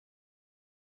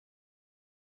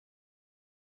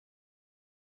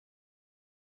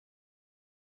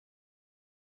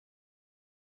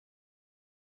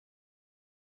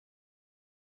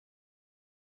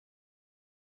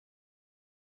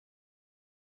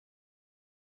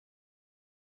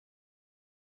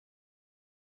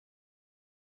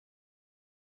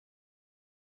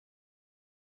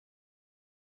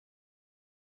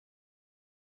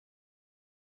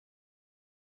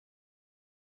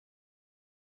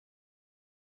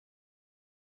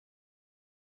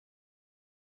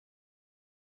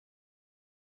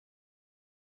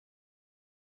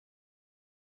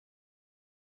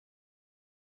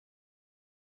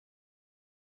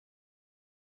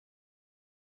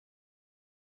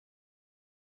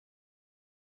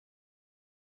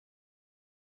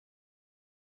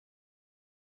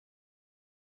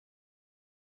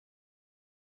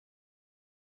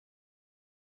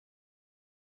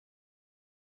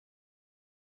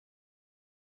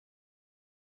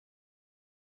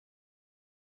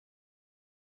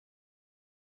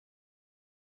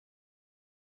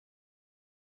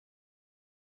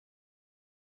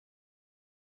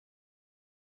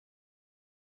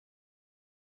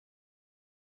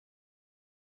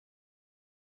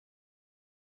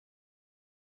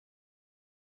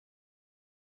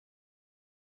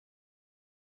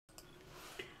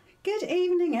Good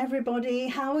evening, everybody.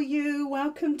 How are you?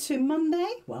 Welcome to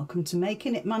Monday. Welcome to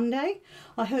Making It Monday.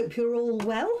 I hope you're all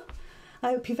well.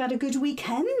 I hope you've had a good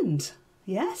weekend.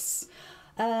 Yes.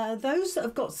 Those that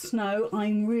have got snow,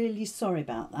 I'm really sorry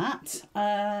about that.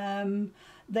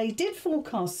 They did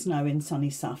forecast snow in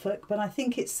sunny Suffolk, but I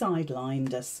think it's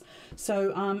sidelined us.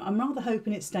 So I'm rather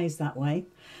hoping it stays that way.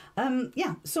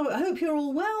 Yeah, so I hope you're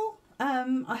all well.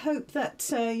 I hope that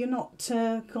you're not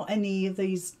got any of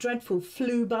these dreadful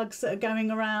flu bugs that are going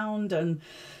around and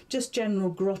just general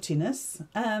grottiness.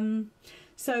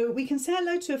 So we can say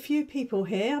hello to a few people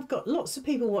here. I've got lots of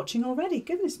people watching already.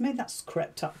 Goodness me, that's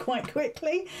crept up quite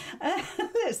quickly.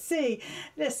 Let's see.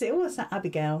 Oh, what's that,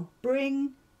 Abigail?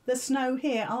 Bring the snow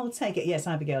here. I'll take it. Yes,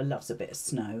 Abigail loves a bit of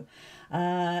snow.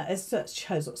 It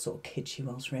shows what sort of kid she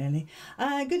was, really.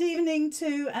 Good evening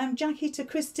to Jackie, to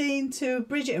Christine, to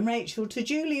Bridget and Rachel, to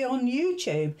Julie on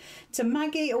YouTube, to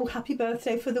Maggie. Oh, happy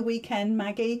birthday for the weekend,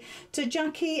 Maggie. To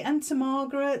Jackie and to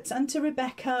Margaret and to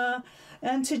Rebecca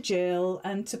and to Jill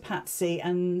and to Patsy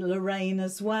and Lorraine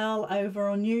as well over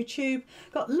on YouTube.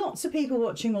 Got lots of people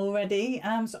watching already.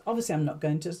 So obviously I'm not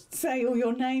going to say all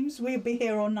your names. We'll be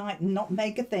here all night and not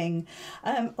make a thing.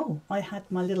 Oh, I had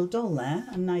my little doll there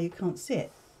and now you can't see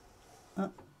it. Oh,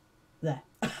 there.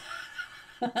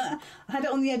 I had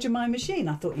it on the edge of my machine.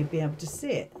 I thought you'd be able to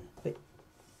see it. But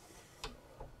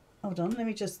hold on, let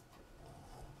me just...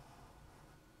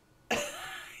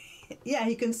 Yeah,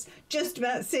 you can just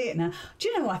about see it now. Do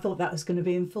you know, I thought that was going to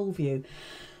be in full view.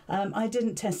 I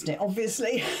didn't test it,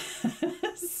 obviously.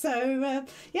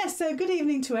 So good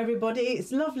evening to everybody.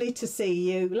 It's lovely to see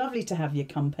you, lovely to have your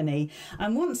company.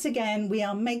 And once again, we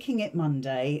are making it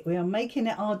Monday. We are making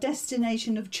it our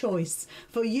destination of choice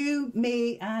for you,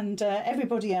 me and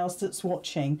everybody else that's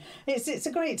watching. It's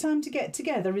a great time to get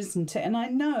together, isn't it? And I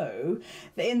know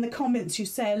that in the comments you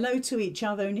say hello to each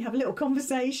other and you have little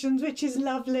conversations, which is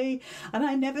lovely. And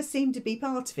I never seem to be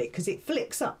part of it because it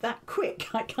flicks up that quick.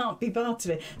 I can't be part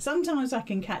of it. Sometimes I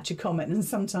can catch a comment and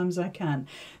sometimes I can.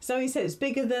 So he said it's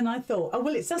bigger than I thought. Oh,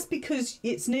 well, it's just because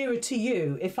it's nearer to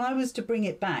you. If I was to bring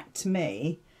it back to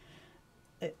me,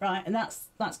 right, and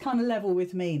that's kind of level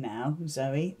with me now,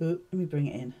 Zoe. Ooh, let me bring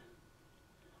it in.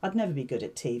 I'd never be good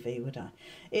at TV, would I?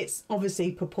 It's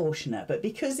obviously proportionate, but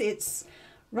because it's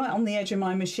right on the edge of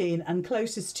my machine and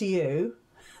closest to you,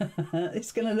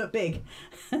 it's going to look big.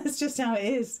 It's just how it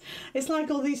is. It's like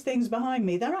all these things behind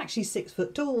me. They're actually 6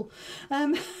 foot tall.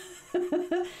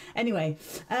 Anyway,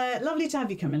 lovely to have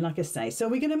you coming, like I say. So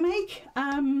we're going to make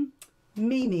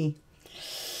Mimi.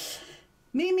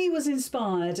 Mimi was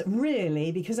inspired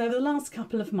really because over the last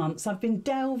couple of months I've been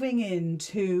delving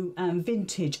into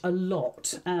vintage a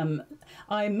lot.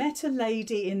 I met a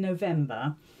lady in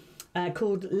November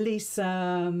called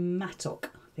Lisa Mattock,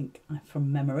 I think,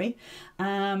 from memory.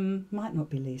 Might not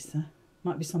be Lisa.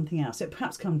 Might be something else. It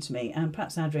perhaps come to me, and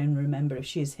perhaps Adrian will remember if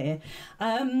she's here.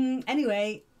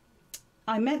 Anyway,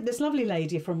 I met this lovely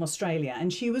lady from Australia,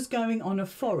 and she was going on a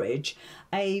forage,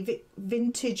 a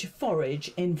vintage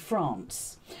forage in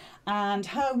France. And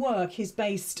her work is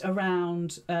based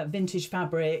around vintage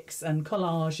fabrics and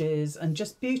collages and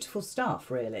just beautiful stuff,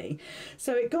 really.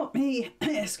 So it got me,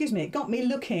 excuse me, it got me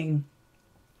looking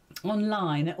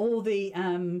online at all the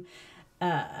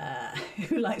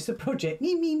who likes a project,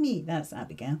 me, that's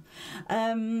Abigail.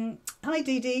 Hi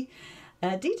Dee Dee.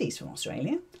 Dee Dee's from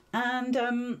Australia,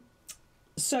 and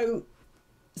so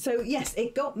yes,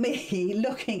 it got me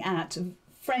looking at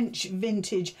French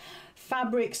vintage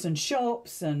fabrics and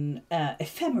shops and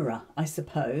ephemera, I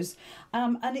suppose,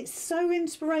 and it's so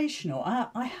inspirational.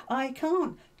 I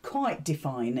can't quite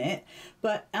define it,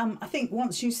 but I think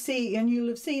once you see, and you'll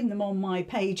have seen them on my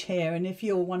page here, and if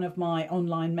you're one of my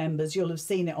online members you'll have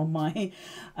seen it on my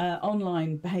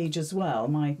online page as well,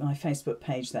 my Facebook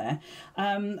page there,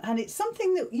 and it's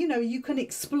something that, you know, you can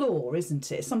explore,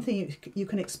 isn't it? It's something you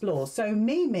can explore. So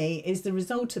Mimi is the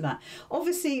result of that.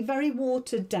 Obviously very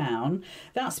watered down.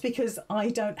 That's because I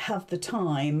don't have the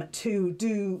time to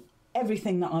do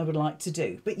everything that I would like to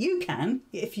do, but you can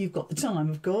if you've got the time,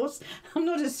 of course. I'm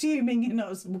not assuming you're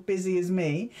not as busy as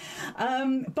me,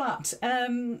 but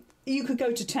you could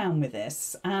go to town with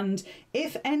this. And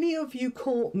if any of you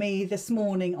caught me this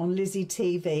morning on Lizzie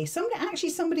TV,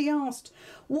 somebody asked,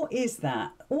 what is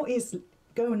that? What is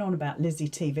going on about Lizzie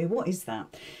TV. What is that?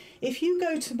 If you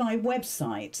go to my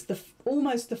website,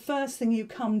 almost the first thing you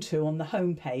come to on the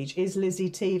homepage is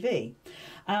Lizzie TV.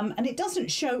 And it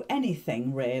doesn't show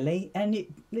anything really, and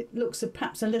it looks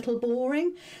perhaps a little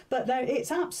boring, but it's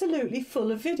absolutely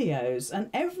full of videos. And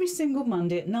every single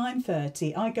Monday at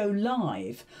 9:30 I go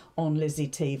live on Lizzie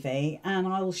TV, and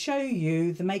I'll show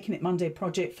you the Making It Monday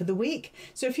project for the week.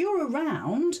 So if you're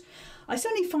around, it's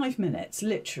only 5 minutes,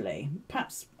 literally,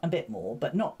 perhaps a bit more,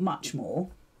 but not much more.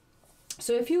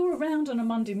 So if you're around on a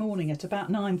Monday morning at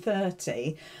about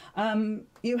 9:30,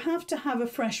 you have to have a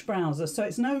fresh browser. So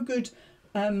it's no good.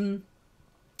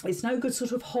 It's no good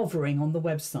sort of hovering on the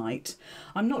website.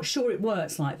 I'm not sure it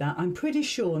works like that. I'm pretty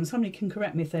sure, and somebody can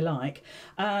correct me if they like,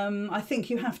 I think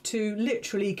you have to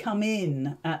literally come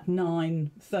in at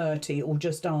 9:30 or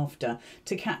just after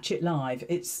to catch it live.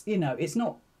 It's, you know, it's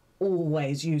not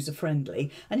always user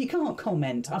friendly, and you can't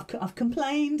comment. I've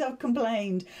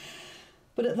complained.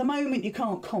 But at the moment you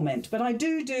can't comment. But I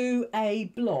do a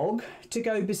blog to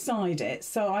go beside it.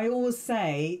 So I always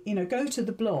say, you know, go to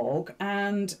the blog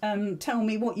and tell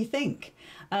me what you think.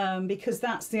 Because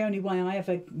that's the only way I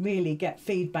ever really get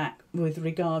feedback with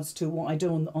regards to what I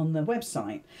do on the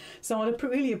website. So I'd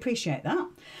really appreciate that.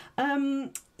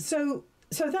 So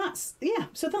that's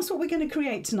what we're going to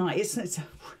create tonight. It's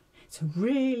a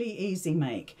really easy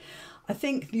make. I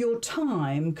think your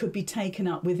time could be taken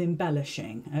up with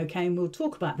embellishing, okay? And we'll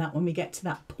talk about that when we get to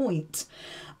that point.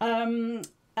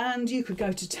 And you could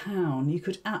go to town. You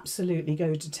could absolutely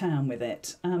go to town with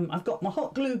it. I've got my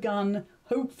hot glue gun,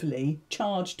 hopefully,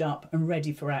 charged up and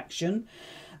ready for action.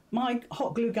 My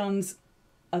hot glue guns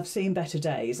have seen better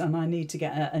days, and I need to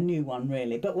get a new one,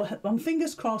 really. But I'm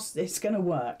fingers crossed it's going to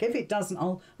work. If it doesn't,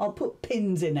 I'll put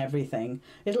pins in everything.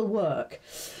 It'll work.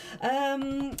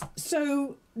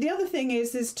 So the other thing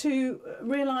is to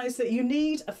realise that you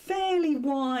need a fairly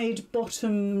wide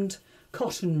bottomed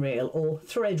cotton reel or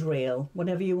thread reel,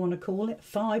 whatever you want to call it,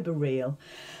 fibre reel.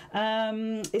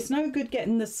 It's no good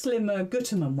getting the slimmer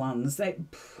Gutermann ones. They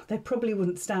probably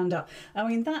wouldn't stand up. I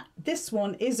mean, this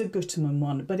one is a Gutermann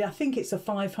one, but I think it's a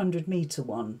 500 metre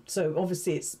one. So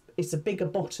obviously it's a bigger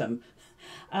bottom.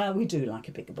 We do like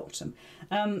a bigger bottom.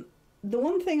 The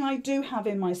one thing I do have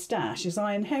in my stash is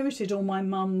I inherited all my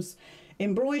mum's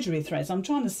embroidery threads. I'm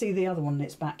trying to see the other one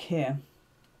that's back here.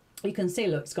 You can see,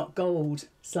 look, it's got gold.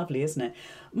 It's lovely, isn't it?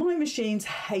 My machines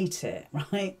hate it,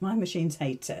 right? My machines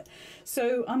hate it.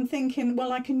 So I'm thinking,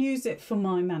 well, I can use it for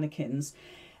my mannequins.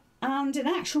 And in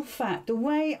actual fact, the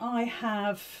way I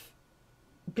have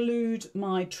glued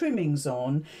my trimmings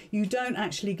on, you don't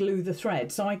actually glue the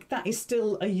thread. So that is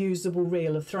still a usable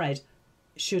reel of thread,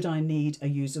 should I need a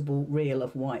usable reel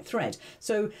of white thread.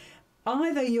 So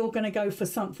either you're going to go for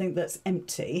something that's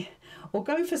empty or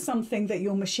go for something that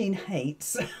your machine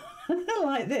hates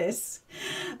like this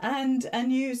and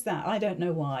use that. I don't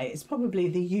know why. It's probably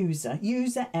the user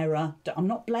error. I'm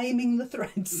not blaming the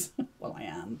threads. Well, I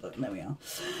am, but there we are.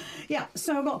 Yeah,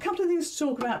 so I've got a couple of things to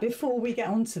talk about before we get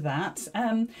on to that.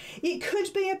 It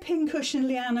could be a pincushion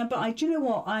liana, but do you know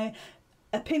what?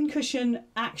 A pincushion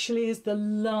actually is the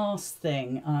last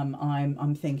thing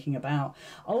I'm thinking about.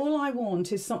 All I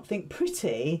want is something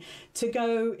pretty to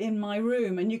go in my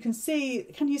room. And you can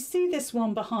you see this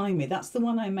one behind me? That's the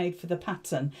one I made for the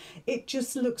pattern. It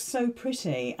just looks so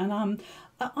pretty. And I'm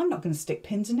not going to stick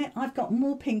pins in it. I've got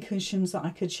more pincushions that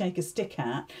I could shake a stick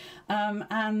at.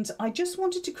 And I just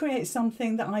wanted to create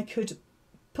something that I could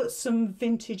put some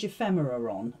vintage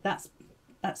ephemera on.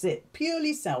 That's it.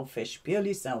 Purely selfish.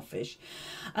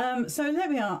 So there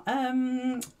we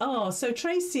are. So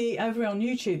Tracy over on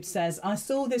YouTube says, I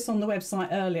saw this on the website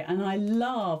earlier and I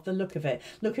love the look of it.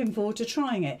 Looking forward to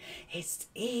trying it. It's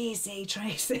easy,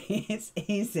 Tracy. It's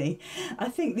easy. I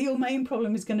think your main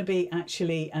problem is going to be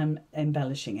actually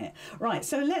embellishing it. Right,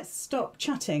 so let's stop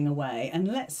chatting away and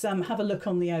let's have a look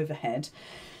on the overhead.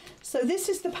 So this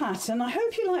is the pattern. I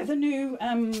hope you like the new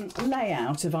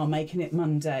layout of our Making It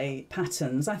Monday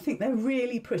patterns. I think they're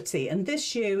really pretty, and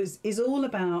this year is all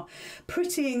about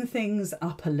prettying things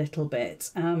up a little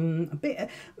bit. I'm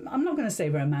not going to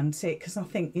say romantic because I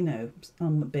think, you know,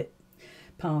 I'm a bit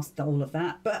past all of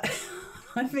that, but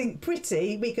I think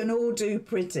pretty, we can all do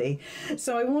pretty.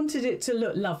 So I wanted it to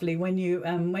look lovely when you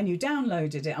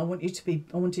downloaded it. I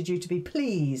wanted you to be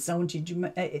pleased. I wanted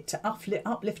it to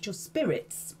uplift your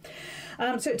spirits.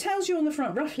 So it tells you on the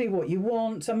front roughly what you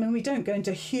want. I mean, we don't go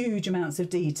into huge amounts of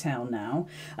detail now.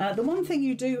 The one thing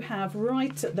you do have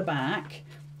right at the back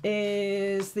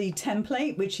is the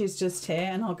template, which is just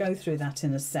here, and I'll go through that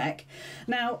in a sec.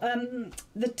 Now,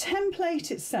 the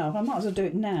template itself, I might as well do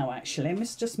it now actually.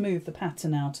 Let's just move the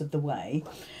pattern out of the way.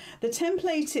 The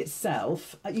template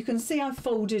itself, you can see I've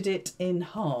folded it in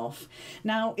half.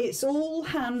 Now it's all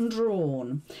hand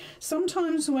drawn.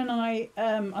 Sometimes when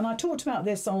and I talked about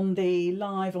this on the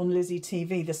live on Lizzie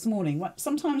TV this morning,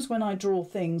 sometimes when I draw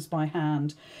things by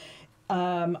hand,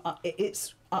 I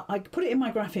put it in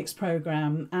my graphics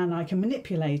program and I can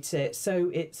manipulate it so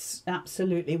it's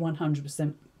absolutely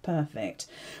 100% perfect.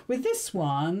 With this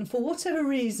one, for whatever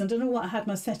reason, I don't know what I had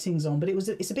my settings on, but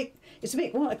it's a bit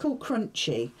what I call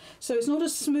crunchy. So it's not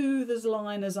as smooth as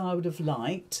line as I would have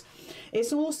liked.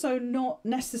 It's also not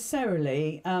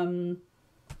necessarily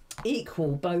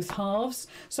equal both halves.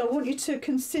 So I want you to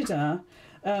consider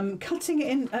cutting it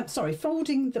in,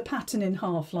 folding the pattern in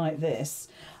half like this.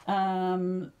 Let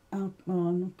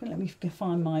me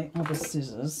find my other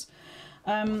scissors.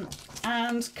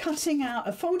 And cutting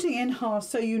out, folding in half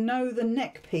so you know the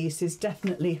neck piece is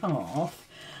definitely half.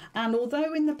 And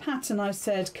although in the pattern I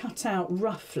said cut out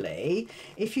roughly,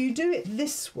 if you do it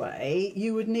this way,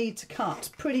 you would need to cut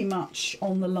pretty much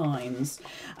on the lines.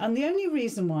 And the only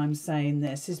reason why I'm saying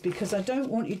this is because I don't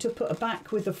want you to put a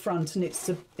back with a front and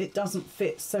it doesn't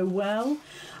fit so well.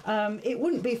 It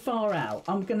wouldn't be far out.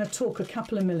 I'm going to talk a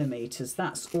couple of millimetres,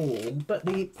 that's all. But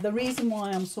the reason why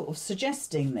I'm sort of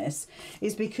suggesting this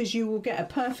is because you will get a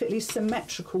perfectly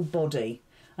symmetrical body.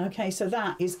 Okay, so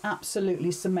that is absolutely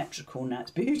symmetrical now.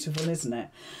 It's beautiful, isn't it?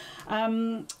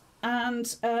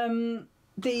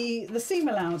 The seam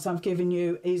allowance I've given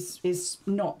you is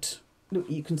not. Look,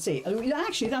 you can see.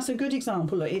 Actually, that's a good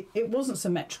example. Look, it wasn't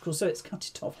symmetrical, so it's cut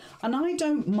it off. And I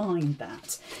don't mind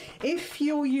that. If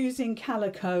you're using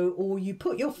calico or you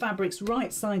put your fabrics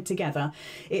right side together,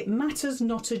 it matters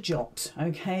not a jot,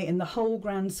 okay, in the whole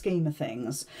grand scheme of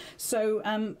things. So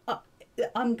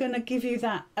I'm going to give you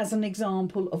that as an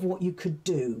example of what you could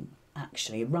do,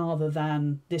 actually, rather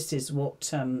than this is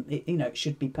what, it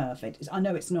should be perfect. I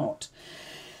know it's not.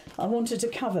 I wanted to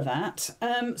cover that.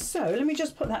 So let me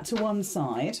just put that to one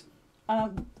side.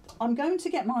 I'm going to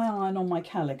get my iron on my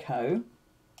calico,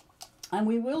 and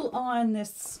we will iron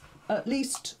this at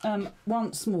least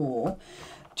once more,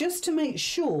 just to make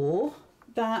sure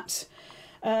that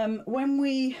when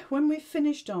we've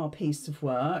finished our piece of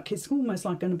work, it's almost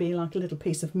like going to be like a little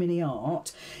piece of mini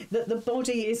art, that the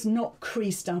body is not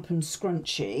creased up and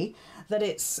scrunchy, that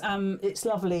it's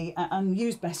lovely, and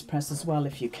use best press as well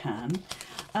if you can.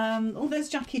 Oh, there's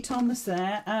Jackie Thomas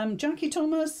there. Jackie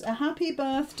Thomas, a happy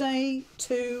birthday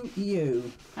to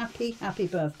you. Happy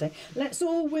birthday. Let's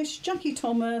all wish Jackie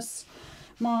Thomas,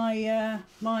 my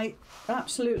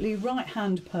absolutely right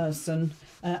hand person,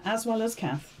 as well as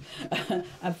Kath,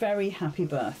 a very happy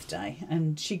birthday.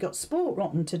 And she got sport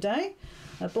rotten today.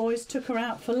 Her boys took her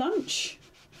out for lunch,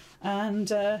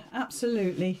 and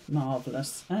absolutely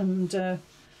marvellous. And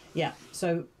yeah,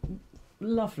 so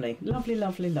lovely. Do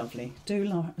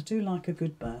like a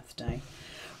good birthday.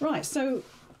 Right, so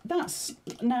that's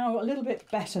now a little bit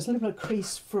better. It's a little bit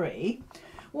crease free.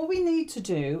 What we need to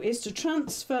do is to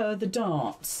transfer the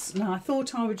darts. Now I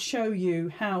thought I would show you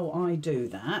how I do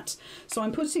that. So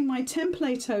I'm putting my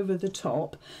template over the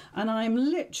top, and I'm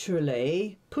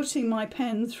literally putting my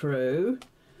pen through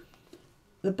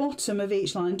the bottom of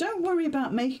each line. Don't worry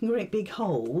about making great big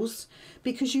holes,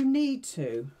 because you need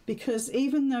to, because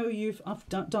even though I've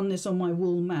done this on my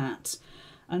wool mat,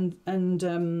 and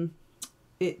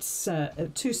it's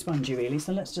too spongy really,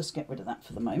 so let's just get rid of that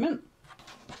for the moment.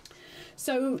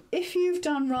 So if you've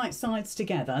done right sides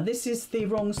together, this is the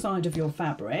wrong side of your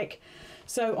fabric.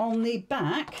 So on the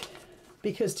back,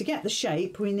 because to get the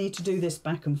shape we need to do this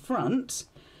back and front,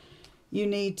 you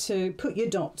need to put your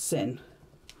dots in.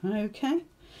 Okay.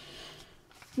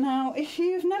 Now, if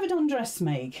you've never done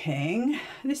dressmaking,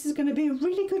 this is going to be a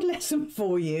really good lesson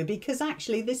for you, because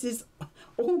actually this is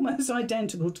almost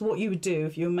identical to what you would do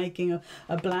if you were making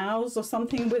a blouse or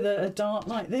something with a dart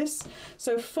like this.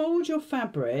 So fold your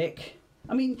fabric.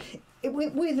 I mean,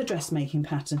 with a dressmaking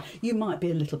pattern, you might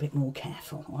be a little bit more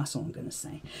careful. That's all I'm going to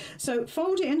say. So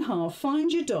fold it in half,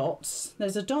 find your dots.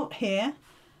 There's a dot here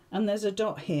and there's a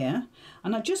dot here.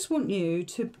 And I just want you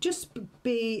to just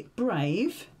be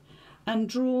brave and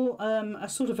draw a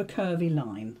sort of a curvy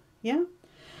line, yeah?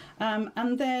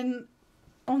 And then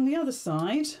on the other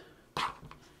side,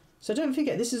 so don't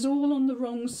forget this is all on the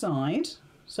wrong side.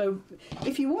 So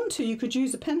if you want to, you could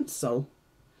use a pencil.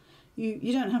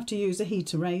 You don't have to use a heat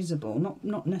erasable,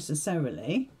 not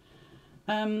necessarily.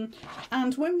 And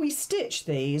when we stitch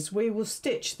these, we will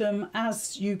stitch them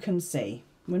as you can see.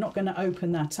 We're not going to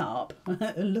open that up.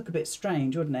 It'll look a bit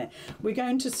strange, wouldn't it? We're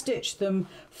going to stitch them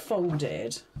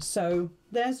folded. So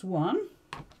there's one.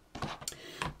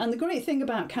 And the great thing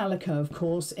about calico, of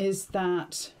course, is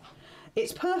that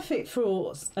it's perfect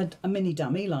for a mini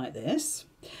dummy like this,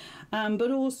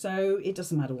 but also it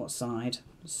doesn't matter what side.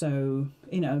 So,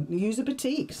 you know, use a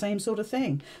batik, same sort of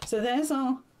thing. So there's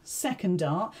our second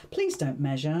dart. Please don't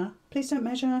measure. Please don't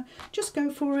measure. Just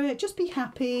go for it. Just be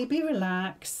happy, be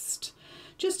relaxed.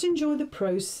 Just enjoy the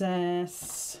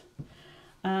process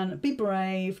and be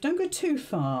brave. Don't go too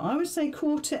far. I would say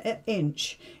 1/4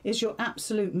 inch is your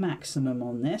absolute maximum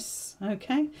on this.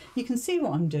 Okay, you can see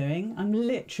what I'm doing. I'm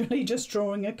literally just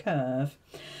drawing a curve.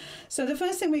 So the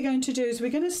first thing we're going to do is we're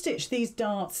going to stitch these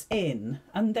darts in,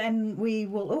 and then we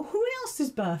will... Oh, who else's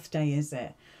birthday is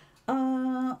it?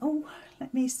 Oh,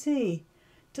 let me see.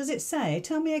 Does it say?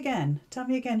 Tell me again. Tell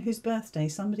me again whose birthday.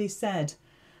 Somebody said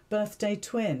birthday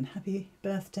twin. Happy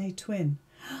birthday twin.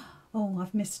 Oh,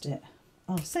 I've missed it.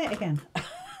 Oh, say it again.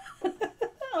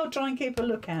 I'll try and keep a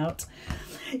lookout.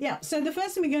 Yeah, so the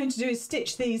first thing we're going to do is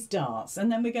stitch these darts,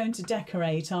 and then we're going to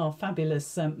decorate our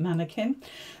fabulous mannequin.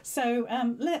 So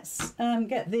let's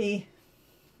get the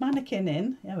mannequin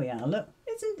in. There we are, look.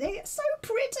 Isn't it so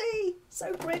pretty?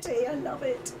 So pretty, I love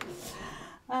it.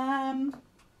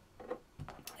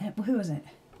 Who was it?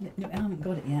 I haven't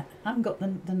got it yet. I haven't got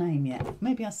the name yet.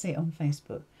 Maybe I'll see it on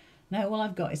Facebook. No, all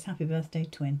I've got is Happy Birthday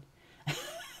Twin.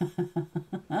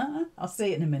 I'll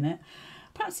see it in a minute.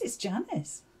 Perhaps it's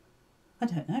Janice. I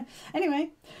don't know.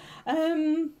 Anyway,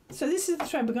 so this is the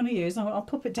thread we're going to use. I'll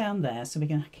pop it down there so we're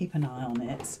going to keep an eye on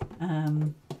it.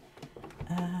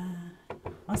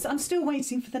 I'm still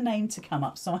waiting for the name to come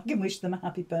up so I can wish them a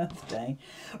happy birthday.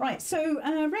 Right, so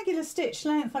regular stitch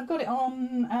length, I've got it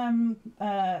on,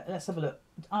 let's have a look.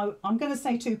 I'm going to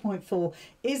say 2.4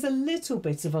 is a little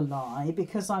bit of a lie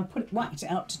because I whacked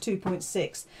it up to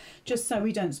 2.6 just so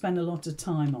we don't spend a lot of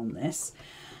time on this.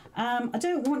 I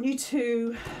don't want you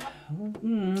to...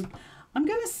 I'm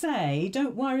going to say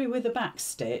don't worry with a back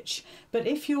stitch, but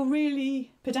if you're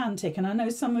really pedantic, and I know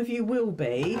some of you will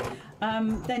be,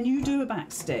 then you do a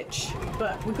back stitch.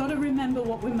 But we've got to remember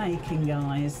what we're making,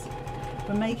 guys.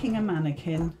 We're making a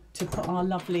mannequin to put our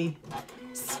lovely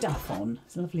stuff on.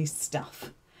 It's lovely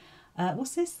stuff.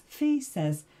 What's this? Fee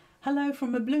says, hello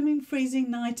from a blooming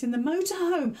freezing night in the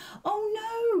motorhome.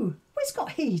 Oh no, well, it's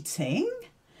got heating.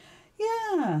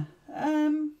 Yeah.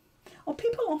 Oh,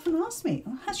 people often ask me,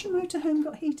 oh, has your motorhome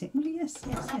got heating? Well, yes,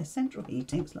 central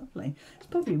heating. It's lovely. It's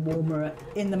probably warmer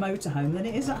in the motorhome than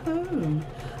it is at home.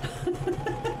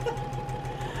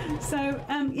 So,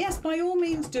 yes, by all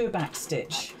means do a back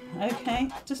stitch.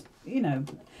 Okay, just, you know,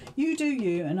 you do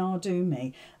you and I'll do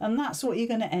me. And that's what you're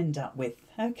going to end up with.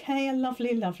 Okay, a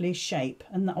lovely, lovely shape.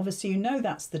 And obviously you know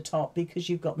that's the top because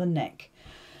you've got the neck.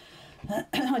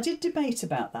 I did debate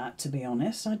about that, to be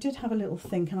honest. I did have a little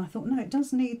think and I thought, no, it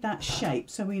does need that shape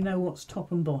so we know what's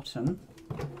top and bottom.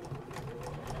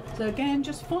 So again,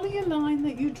 just follow your line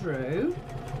that you drew.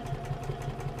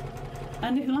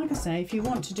 And if, like I say, if you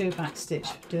want to do a back stitch,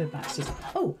 do a back stitch.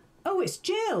 Oh, it's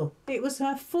Jill. It was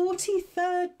her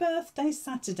 43rd birthday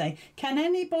Saturday. Can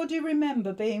anybody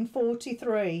remember being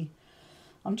 43?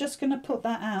 I'm just going to put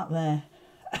that out there.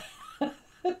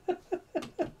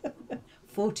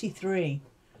 43.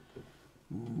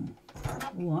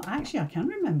 Well, actually, I can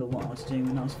remember what I was doing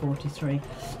when I was 43.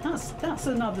 That's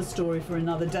another story for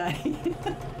another day.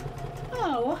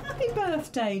 Oh, well, happy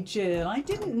birthday, Jill. I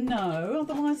didn't know,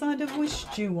 otherwise I'd have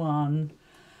wished you one.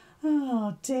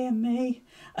 Oh, dear me.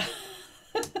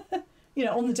 You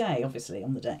know, on the day, obviously,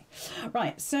 on the day.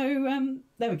 Right, so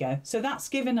there we go. So that's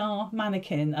given our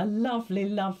mannequin a lovely,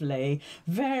 lovely,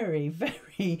 very,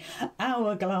 very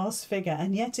hourglass figure.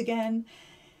 And yet again,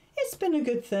 it's been a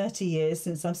good 30 years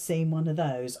since I've seen one of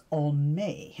those on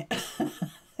me.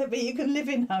 But you can live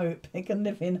in hope. You can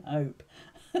live in hope.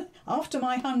 After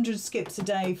my 100 skips a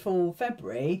day for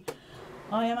February,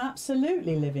 I am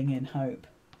absolutely living in hope.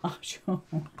 I'm sure.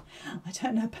 I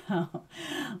don't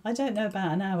know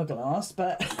about an hourglass,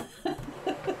 but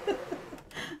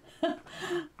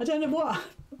I don't know what.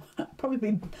 I'll probably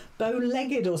be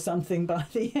bow-legged or something by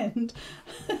the end.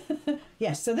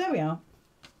 Yes, so there we are.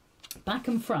 Back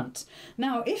and front.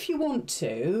 Now, if you want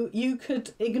to, you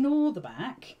could ignore the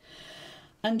back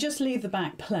and just leave the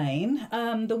back plain.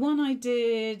 The one I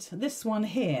did, this one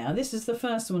here, this is the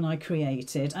first one I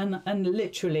created, and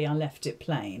literally I left it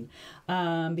plain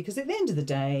because at the end of the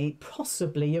day,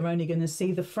 possibly you're only going to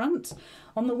see the front.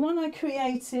 On the one I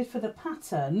created for the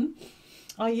pattern,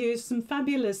 I used some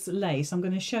fabulous lace. I'm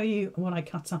going to show you what I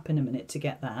cut up in a minute to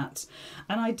get that.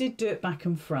 And I did do it back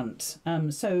and front.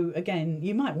 So again,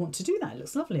 you might want to do that. It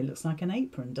looks lovely. It looks like an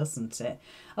apron, doesn't it?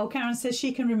 Oh, Karen says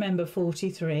she can remember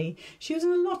 43. She was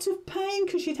in a lot of pain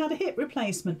because she'd had a hip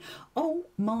replacement. Oh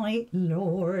my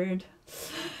Lord.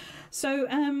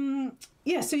 So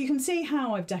yeah, so you can see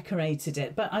how I've decorated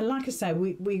it, but like I say,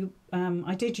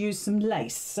 I did use some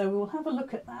lace, so we'll have a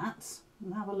look at that.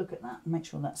 We'll have a look at that and make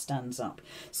sure that stands up.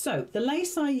 So the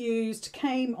lace I used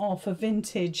came off a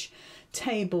vintage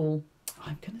table.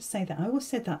 I'm going to say that, I always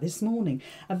said that this morning.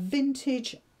 A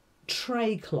vintage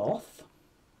tray cloth.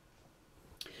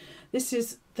 This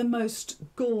is the most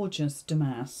gorgeous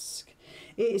damask.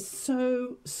 It is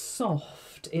so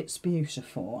soft, it's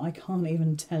beautiful. I can't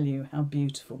even tell you how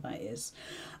beautiful that is.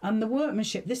 And the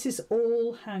workmanship, this is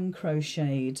all hand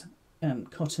crocheted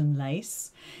cotton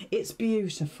lace. It's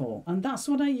beautiful, and that's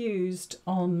what I used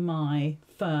on my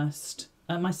first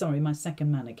my second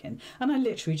mannequin, and I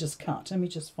literally just cut. Let me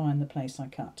just find the place I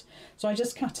cut. So I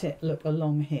just cut it, look,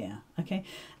 along here. Okay,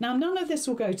 now none of this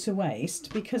will go to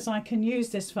waste because I can use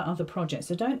this for other projects,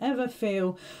 so don't ever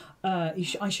feel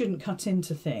I shouldn't cut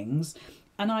into things.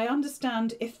 And I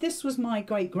understand if this was my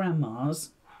great grandma's,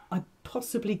 I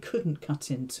possibly couldn't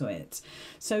cut into it.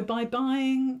 So by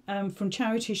buying from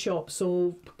charity shops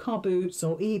or car boots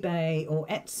or eBay or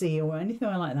Etsy or anything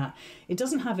like that, it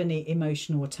doesn't have any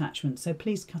emotional attachment, so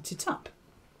please cut it up.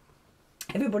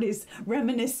 Everybody's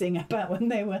reminiscing about when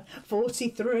they were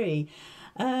 43.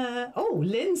 Oh,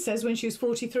 Lynn says when she was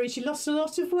 43 she lost a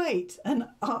lot of weight, and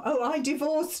I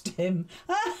divorced him.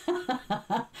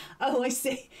 Oh, I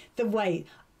see, the weight.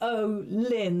 Oh,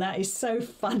 Lynn, that is so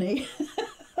funny.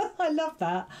 I love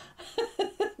that.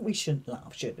 We shouldn't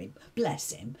laugh, should we?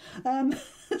 Bless him.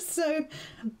 So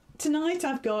tonight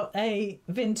I've got a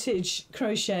vintage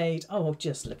crocheted, oh,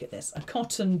 just look at this, a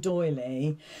cotton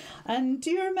doily. And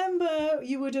do you remember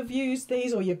you would have used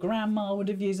these, or your grandma would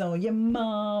have used, or your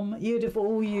mum, you'd have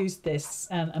all used this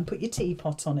and put your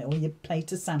teapot on it or your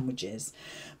plate of sandwiches.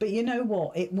 But you know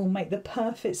what? It will make the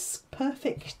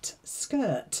perfect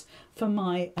skirt for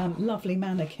my lovely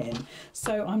mannequin.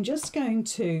 So I'm just going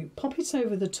to pop it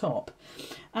over the top,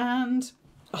 and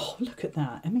oh, look at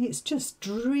that. I mean, it's just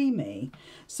dreamy.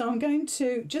 So I'm going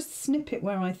to just snip it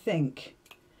where I think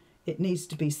it needs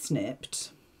to be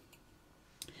snipped.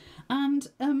 And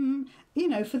you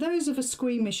know, for those of a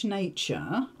squeamish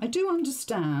nature, I do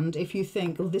understand if you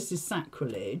think, oh, this is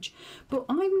sacrilege, but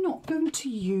I'm not going to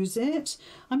use it.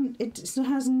 It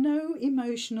has no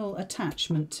emotional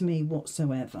attachment to me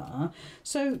whatsoever.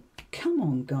 So come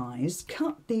on, guys,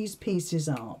 cut these pieces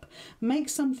up. Make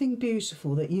something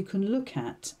beautiful that you can look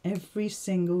at every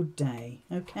single day,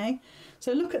 okay?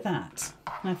 So look at that.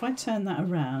 Now, if I turn that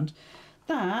around,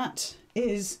 that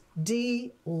is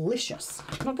delicious.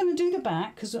 I'm not going to do the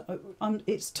back because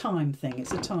it's time thing.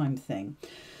 It's a time thing.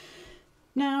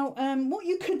 Now, what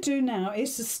you could do now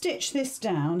is to stitch this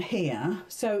down here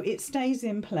so it stays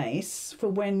in place for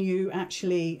when you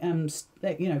actually,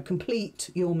 you know, complete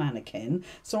your mannequin.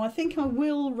 So I think I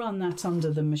will run that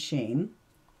under the machine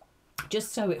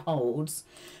just so it holds,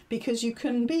 because you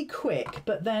can be quick,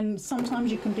 but then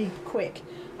sometimes you can be quick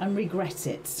and regret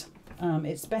it.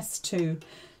 It's best to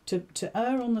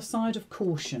err on the side of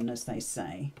caution, as they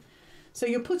say. So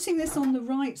you're putting this on the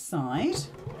right side,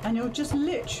 and you're just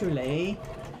literally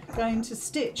going to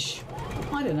stitch,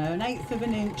 I don't know, 1/8 of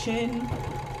an inch in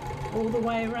all the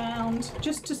way around,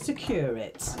 just to secure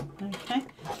it. Okay.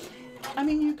 I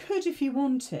mean, you could, if you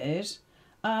wanted,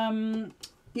 when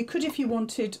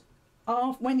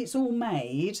it's all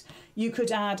made, you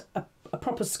could add a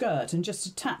proper skirt and just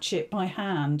attach it by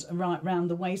hand right round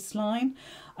the waistline.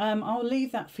 I'll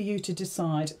leave that for you to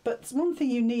decide, but one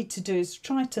thing you need to do is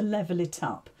try to level it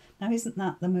up. Now, isn't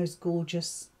that the most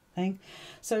gorgeous thing?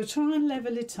 So try and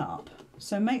level it up.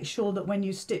 So make sure that when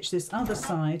you stitch this other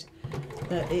side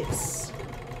that it's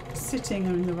sitting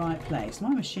in the right place. My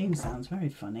machine sounds very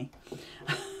funny.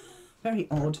 Very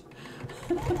odd.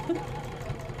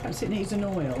 Perhaps it needs an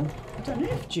oil. I don't know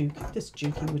if this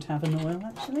Dukey would have an oil,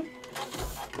 actually.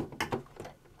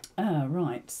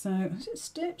 Right, so is it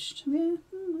stitched? Yeah,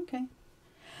 okay.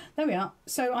 There we are.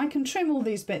 So I can trim all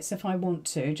these bits if I want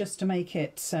to, just to make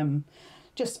it,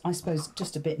 I suppose,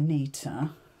 just a bit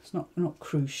neater. It's not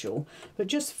crucial, but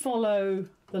just follow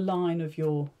the line of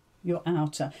your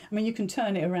outer. I mean, you can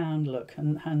turn it around, look,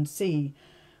 and see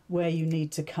where you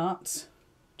need to cut,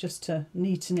 just to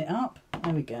neaten it up.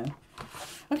 There we go.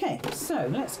 Okay, so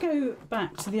let's go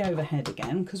back to the overhead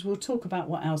again, because we'll talk about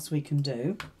what else we can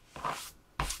do.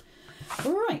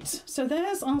 Right, so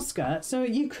there's our skirt. So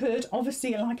you could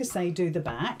obviously, like I say, do the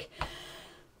back,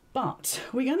 but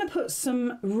we're going to put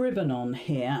some ribbon on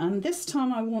here, and this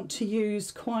time I want to use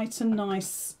quite a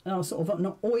nice sort of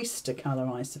an oyster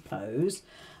colour, I suppose.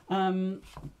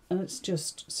 Let's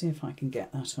just see if I can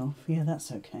get that off. Yeah,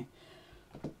 that's okay.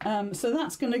 So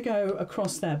that's going to go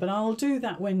across there, but I'll do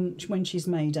that when she's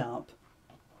made up.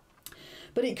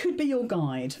 but it could be your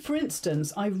guide. For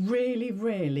instance, I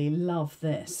really love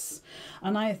this,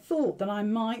 and I thought that I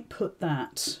might put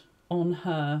that on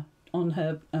her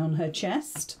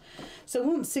chest. So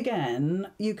once again,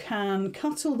 you can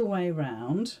cut all the way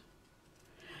around.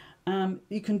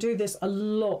 You can do this a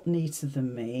lot neater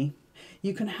than me.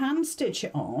 You can hand stitch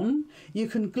it on, you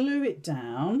can glue it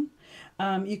down,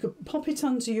 you could pop it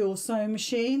under your sewing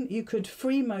machine, you could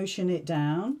free motion it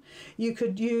down, you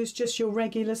could use just your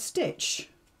regular stitch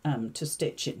to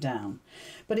stitch it down.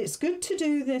 But it's good to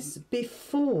do this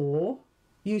before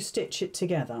you stitch it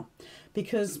together,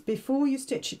 because before you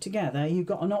stitch it together you've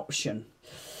got an option.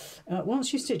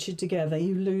 Once you stitch it together,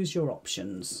 you lose your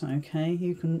options. Okay,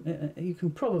 you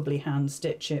can probably hand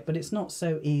stitch it, but it's not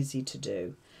so easy to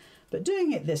do. But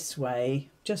doing it this way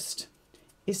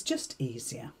is just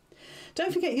easier.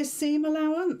 Don't forget your seam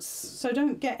allowance. So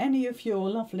don't get any of your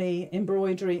lovely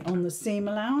embroidery on the seam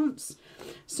allowance.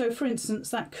 So for instance,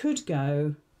 that could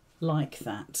go like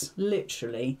that,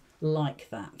 literally like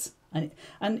that.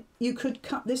 And you could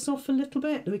cut this off a little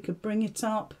bit. We could bring it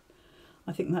up.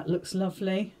 I think that looks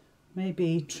lovely.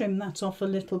 Maybe trim that off a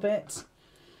little bit,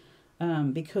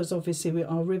 because obviously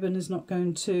our ribbon is not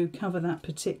going to cover that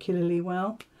particularly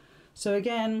well. So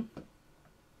again,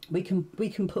 we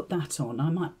can put that on. I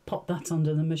might pop that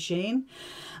under the machine.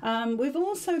 We've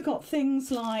also got things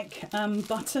like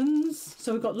buttons.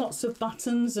 So we've got lots of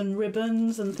buttons and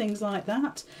ribbons and things like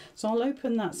that. So I'll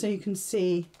open that so you can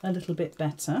see a little bit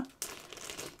better.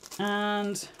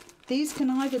 And these can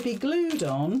either be glued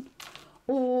on,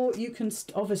 or you can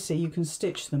obviously you can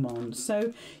stitch them on.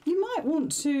 So you might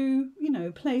want to, you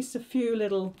know, place a few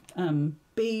little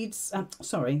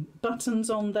buttons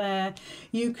on there.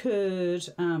 You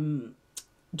could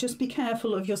just be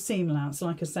careful of your seam allowance,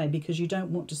 like I say, because you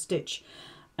don't want to stitch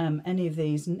any of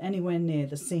these anywhere near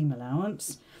the seam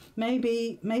allowance.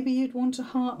 Maybe you'd want a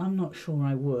heart. I'm not sure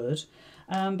I would.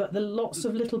 But there are lots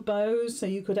of little bows, so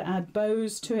you could add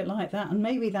bows to it like that, and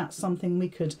maybe that's something we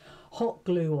could hot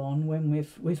glue on when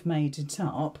we've made it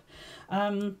up.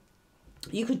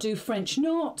 You could do French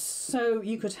knots, so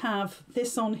you could have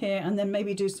this on here and then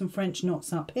maybe do some French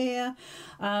knots up here.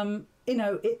 You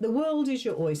know, the world is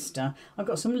your oyster. I've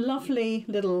got some lovely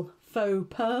little faux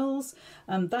pearls,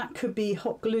 and that could be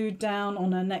hot glued down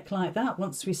on a neck like that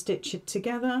once we stitch it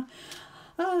together.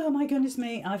 Oh my goodness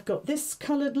me, I've got this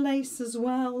coloured lace as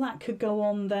well, that could go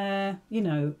on there. You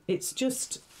know, it's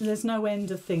just, there's no end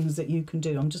of things that you can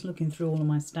do. I'm just looking through all of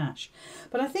my stash.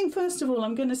 But I think first of all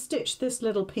I'm going to stitch this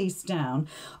little piece down.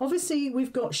 Obviously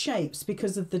we've got shapes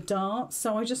because of the dart,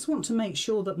 so I just want to make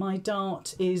sure that my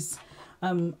dart is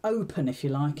open, if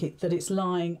you like it, that it's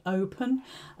lying open,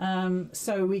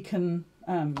 so we can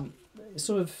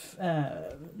sort of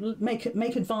make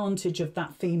advantage of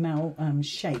that female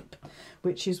shape,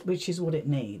 which is what it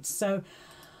needs. So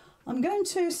I'm going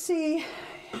to see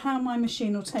how my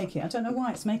machine will take it. I don't know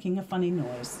why it's making a funny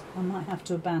noise. I might have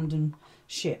to abandon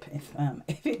ship if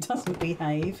it doesn't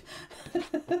behave.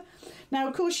 Now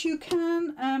of course you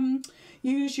can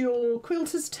use your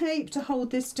quilter's tape to hold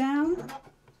this down.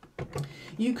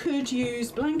 You could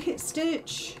use blanket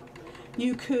stitch.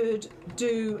 You could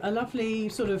do a lovely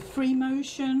sort of free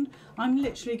motion. I'm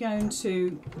literally going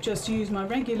to just use my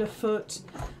regular foot,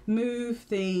 move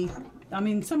the, I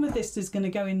mean some of this is going to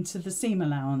go into the seam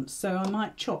allowance, so I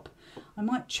might chop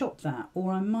that,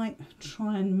 or I might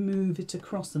try and move it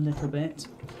across a little bit.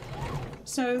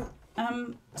 So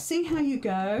see how you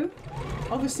go.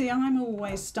 Obviously I'm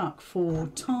always stuck for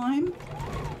time.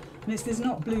 And this is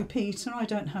not Blue Peter, I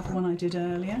don't have one I did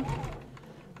earlier.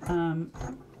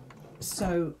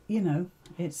 So, you know,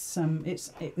 it's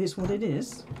what it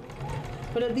is.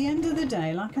 But at the end of the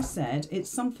day, like I said, it's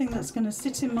something that's going to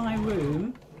sit in my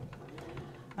room,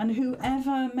 and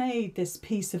whoever made this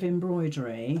piece of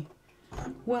embroidery,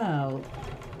 well,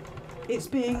 it's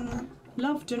being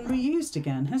loved and reused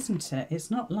again, hasn't it?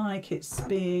 It's not like it's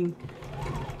being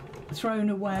thrown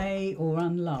away or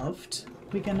unloved.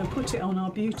 We're going to put it on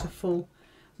our beautiful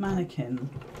mannequin.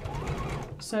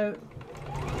 So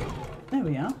there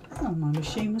we are. Oh, my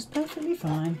machine was perfectly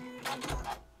fine.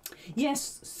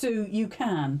 Yes, Sue, you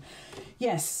can.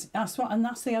 Yes, that's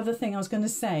the other thing I was going to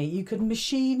say. You could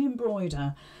machine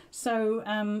embroider. So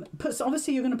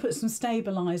obviously you're going to put some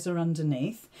stabiliser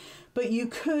underneath, but you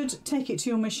could take it to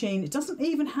your machine. It doesn't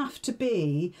even have to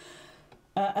be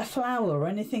a flower or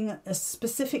anything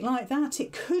specific like that.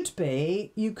 It could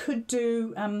be, you could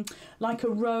do like a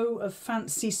row of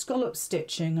fancy scallop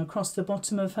stitching across the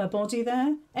bottom of her body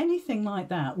there. Anything like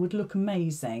that would look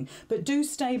amazing, but do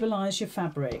stabilise your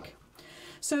fabric.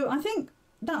 So I think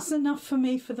that's enough for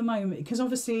me for the moment, because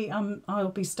obviously I'll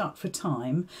be stuck for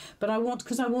time, but I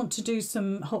want to do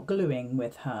some hot gluing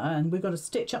with her, and we've got to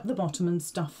stitch up the bottom and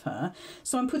stuff her.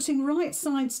 So I'm putting right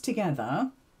sides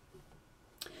together,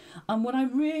 and what I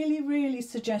really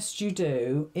suggest you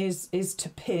do is to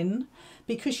pin,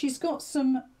 because she's got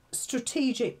some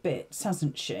strategic bits,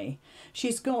 hasn't she?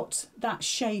 She's got that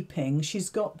shaping, she's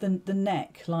got the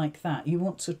neck like that. You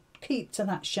want to keep to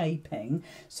that shaping,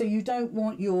 so you don't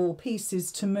want your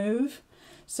pieces to move.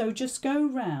 So just go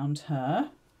round her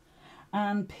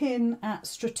and pin at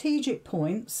strategic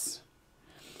points,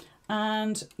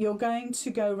 and you're going to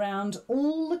go round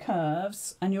all the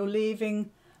curves, and you're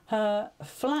leaving her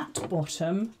flat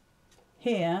bottom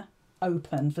here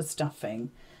open for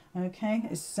stuffing. Okay,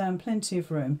 it's plenty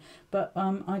of room, but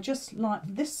I just like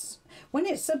this when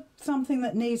it's something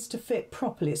that needs to fit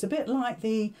properly. It's a bit like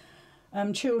the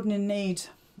children in need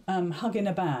hug in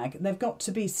a bag. They've got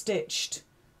to be stitched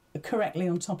correctly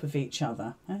on top of each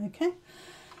other. Okay,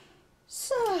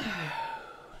 so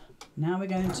now we're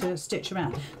going to stitch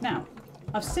around. Now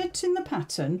I've said in the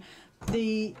pattern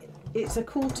it's a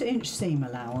 1/4 inch seam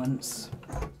allowance,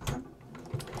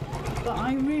 but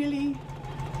I really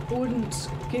wouldn't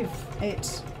give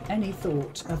it any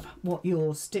thought of what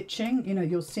you're stitching, you know,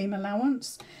 your seam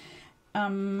allowance.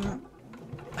 I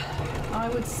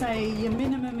would say your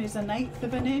minimum is 1/8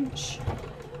 of an inch,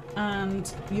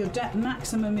 and your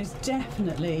maximum is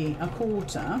definitely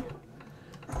 1/4.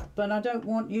 But I don't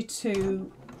want you to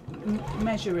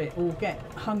measure it or get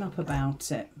hung up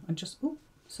about it. I just, oh,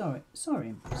 sorry,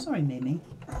 Mimi.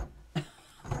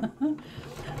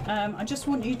 I just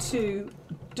want you to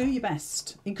do your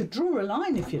best. You could draw a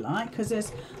line if you like, because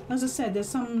there's, as I said, there's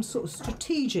some sort of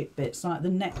strategic bits like the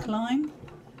neckline.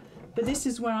 But this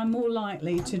is where I'm more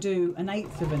likely to do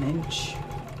 1/8 of an inch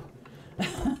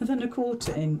than 1/4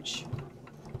 inch.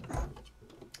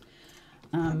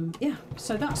 Yeah,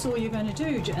 so that's all you're going to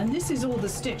do, and this is all the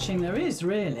stitching there is,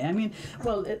 really. I mean,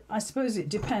 well, I suppose it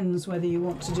depends whether you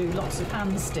want to do lots of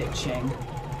hand stitching.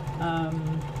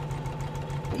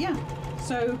 Yeah,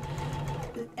 so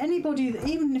anybody,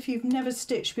 even if you've never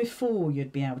stitched before,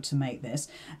 you'd be able to make this.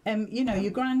 You know,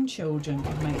 your grandchildren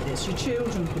could make this, your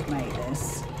children could make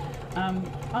this.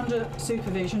 Under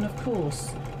supervision, of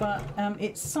course, but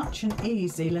it's such an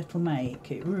easy little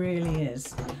make, it really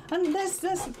is. And there's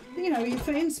you know,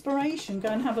 for inspiration, go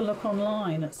and have a look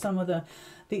online at some of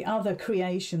the other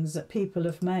creations that people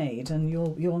have made, and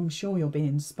I'm sure you'll be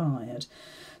inspired.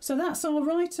 So that's our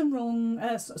right and wrong,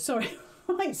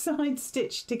 right sides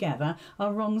stitched together,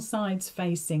 our wrong sides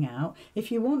facing out. If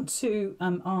you want to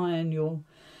iron your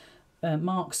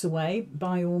marks away,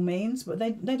 by all means, but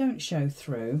they don't show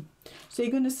through. So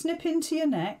you're going to snip into your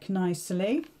neck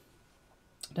nicely,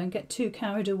 don't get too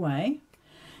carried away.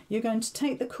 You're going to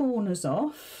take the corners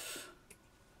off.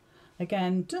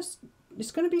 Again, just,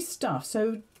 it's going to be stuffed,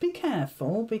 so be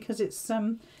careful, because it's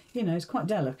you know, it's quite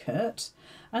delicate.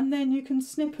 And then you can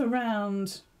snip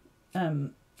around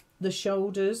the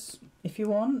shoulders if you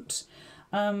want.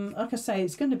 Like I say,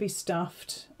 it's going to be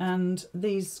stuffed, and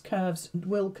these curves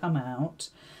will come out.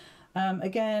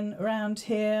 Again, around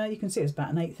here, you can see it's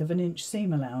about 1/8 of an inch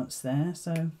seam allowance there.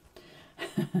 So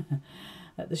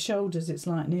at the shoulders, it's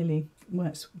like nearly, well,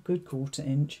 it's a good 1/4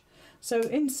 inch. So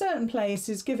in certain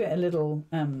places, give it a little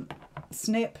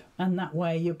snip, and that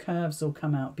way your curves will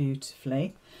come out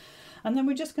beautifully. And then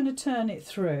we're just going to turn it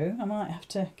through. I might have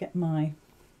to get my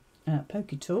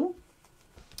pokey tool,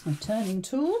 a turning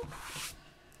tool.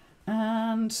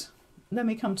 And then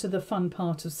we come to the fun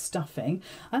part of stuffing,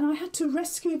 and I had to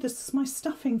rescue my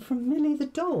stuffing from Millie the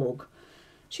dog.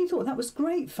 She thought that was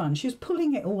great fun. She was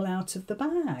pulling it all out of the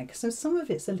bag, so some of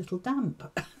it's a little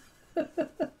damp.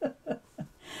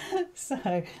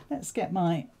 So let's get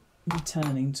my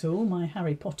turning tool, my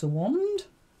Harry Potter wand,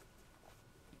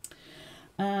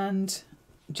 and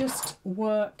just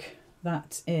work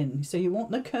that in. So you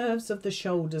want the curves of the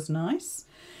shoulders nice.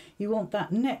 You want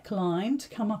that neckline to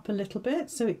come up a little bit,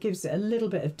 so it gives it a little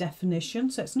bit of definition.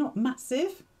 So it's not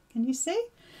massive, can you see?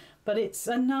 But it's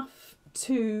enough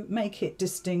to make it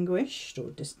distinguished or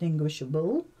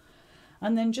distinguishable.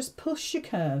 And then just push your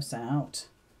curves out.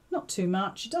 Not too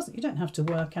much. You don't have to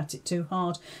work at it too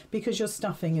hard, because your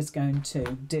stuffing is going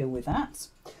to deal with that.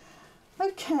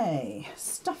 Okay,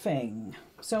 stuffing.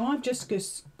 So I've just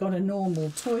got a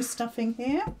normal toy stuffing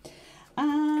here.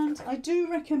 And I do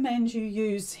recommend you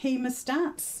use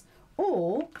hemostats,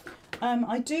 or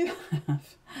I do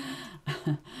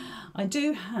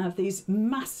have these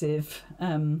massive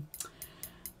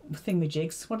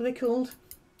thingamajigs. What are they called?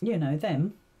 You know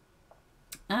them.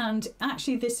 And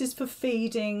actually this is for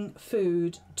feeding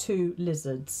food to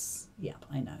lizards. Yep,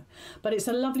 I know. But it's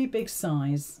a lovely big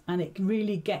size, and it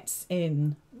really gets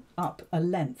in up a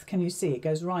length. Can you see? It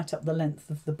goes right up the length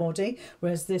of the body,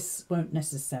 whereas this won't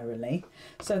necessarily.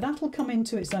 So that'll come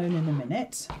into its own in a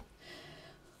minute.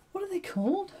 What are they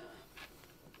called?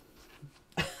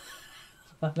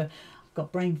 I've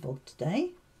got brain fog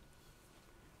today.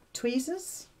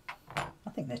 Tweezers? I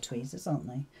think they're tweezers, aren't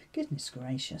they? Goodness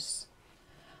gracious.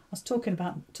 I was talking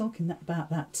about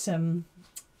that.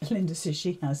 Linda says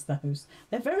she has those.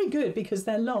 They're very good because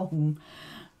they're long.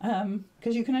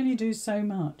 Because you can only do so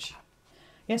much.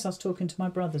 Yes, I was talking to my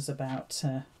brothers about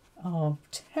our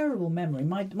terrible memory.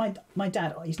 My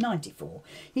dad, he's 94.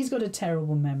 He's got a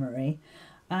terrible memory.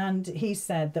 And he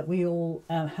said that we all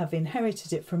have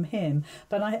inherited it from him.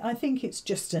 But I think it's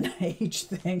just an age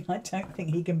thing. I don't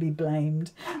think he can be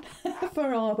blamed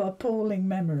for our appalling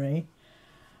memory.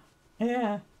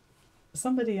 Yeah.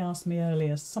 Somebody asked me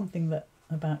earlier something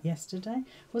about yesterday.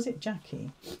 Was it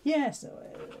Jackie? Yes,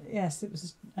 yes, it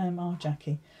was our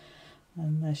Jackie.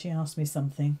 And she asked me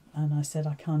something, and I said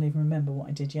I can't even remember what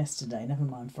I did yesterday, never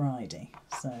mind Friday.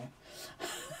 So,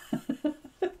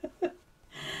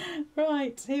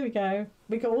 right, here we go.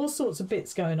 We've got all sorts of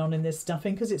bits going on in this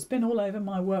stuffing because it's been all over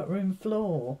my workroom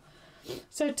floor.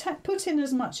 So put in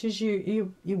as much as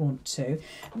you want to.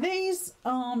 These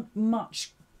aren't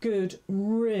much good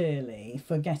really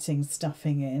for getting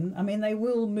stuffing in. I mean, they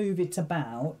will move it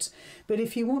about, but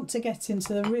if you want to get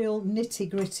into the real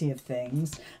nitty-gritty of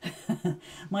things,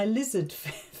 my lizard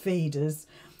feeders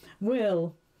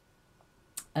will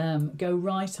go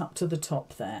right up to the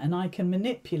top there, and I can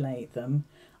manipulate them.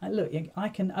 Look, I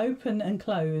can open and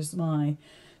close my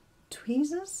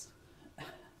tweezers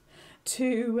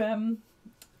to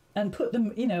and put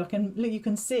them, you know, you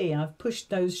can see I've pushed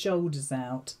those shoulders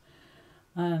out.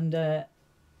 And the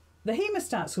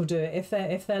hemostats will do it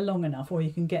if they're long enough, or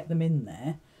you can get them in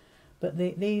there. But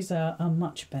these are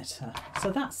much better.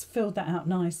 So that's filled that out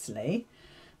nicely.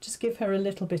 Just give her a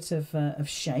little bit of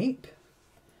shape.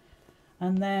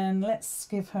 And then let's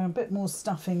give her a bit more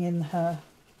stuffing in her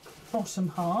bottom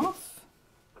half.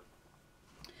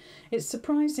 It's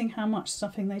surprising how much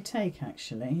stuffing they take,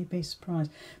 actually. You'd be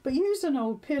surprised. But use an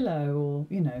old pillow, or,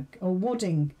 you know, or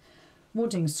wadding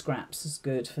scraps is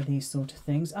good for these sort of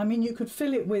things. I mean, you could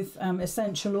fill it with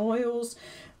essential oils.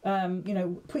 You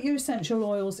know, put your essential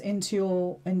oils into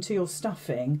your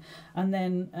stuffing, and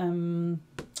then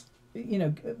you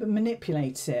know,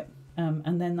 manipulate it,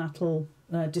 and then that'll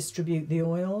distribute the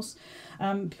oils.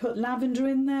 Put lavender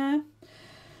in there.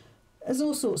 There's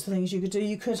all sorts of things you could do.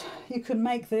 You could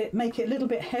make it a little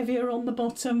bit heavier on the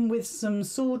bottom with some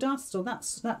sawdust, or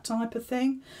that type of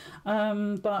thing.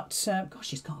 But gosh,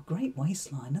 she's got a great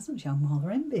waistline, hasn't she? I'm rather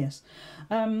envious.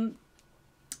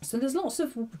 So there's lots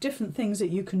of different things that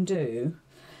you can do.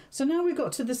 So now we've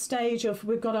got to the stage of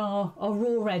we've got our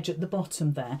raw edge at the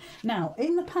bottom there. Now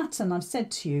in the pattern I've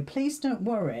said to you, please don't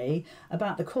worry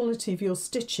about the quality of your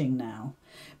stitching now,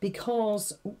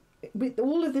 because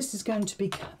all of this is going to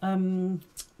be kind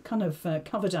of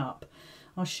covered up.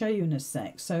 I'll show you in a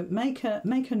sec. So make a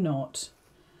knot,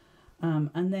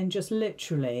 and then just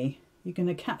literally you're going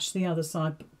to catch the other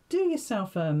side. Do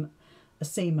yourself a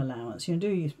seam allowance. You know,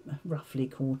 do roughly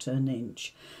 1/4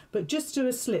 inch, but just do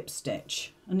a slip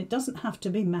stitch, and it doesn't have to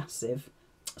be massive.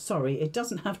 Sorry, it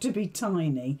doesn't have to be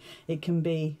tiny. It can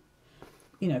be,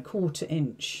 you know, 1/4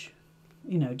 inch.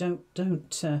 You know,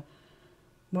 don't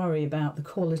worry about the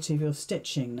quality of your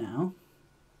stitching now.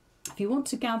 If you want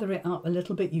to gather it up a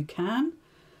little bit, you can,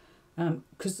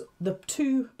 because the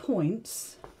 2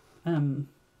 points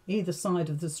either side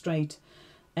of the straight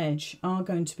edge are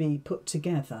going to be put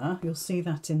together. You'll see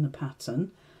that in the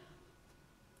pattern.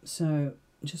 So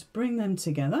just bring them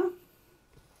together.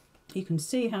 You can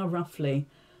see how roughly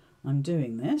I'm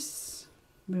doing this,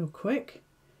 real quick,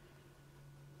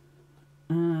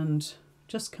 and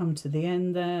just come to the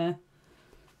end there.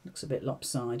 Looks a bit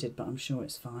lopsided, but I'm sure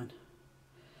it's fine.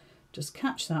 Just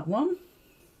catch that one.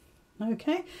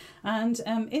 Okay, and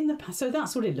so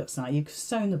that's what it looks like. You've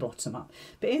sewn the bottom up,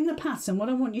 but in the pattern what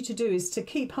I want you to do is to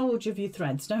keep hold of your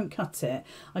threads, don't cut it.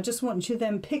 I just want you to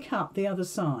then pick up the other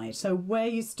side, so where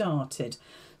you started.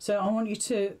 So I want you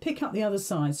to pick up the other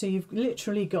side, so you've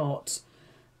literally got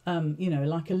you know,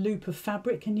 like a loop of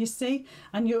fabric, can you see?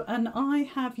 And I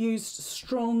have used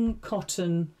strong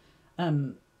cotton,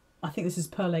 I think this is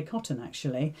perlé cotton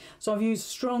actually. So I've used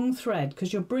strong thread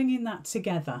because you're bringing that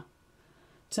together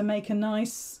to make a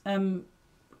nice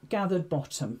gathered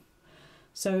bottom.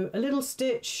 So a little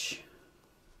stitch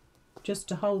just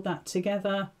to hold that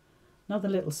together, another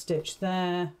little stitch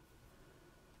there,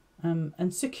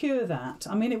 and secure that.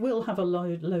 I mean, it will have a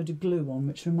load of glue on,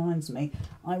 which reminds me,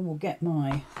 I will get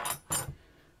my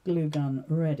glue gun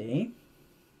ready.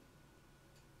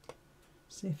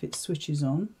 See if it switches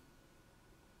on.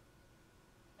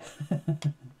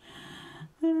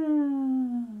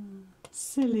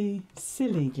 Silly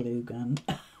glue gun.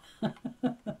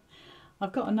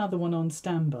 I've got another one on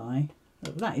standby.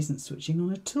 That isn't switching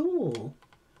on at all.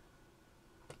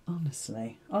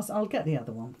 Honestly, I'll get the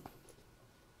other one.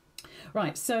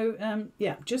 Right, so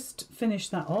yeah, just finish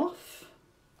that off.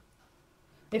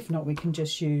 If not, we can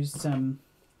just use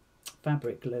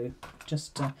fabric glue,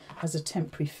 just as a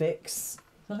temporary fix.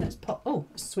 So let's pop. Oh,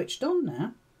 it's switched on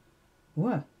now.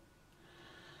 Whoa.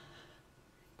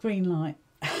 Green light.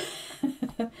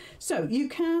 So you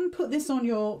can put this on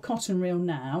your cotton reel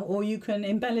now, or you can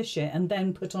embellish it and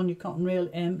then put on your cotton reel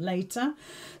later.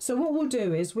 So what we'll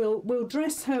do is we'll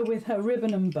dress her with her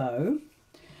ribbon and bow.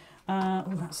 Oh,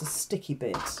 that's a sticky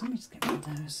bit. Let me just get rid of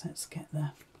those. Let's get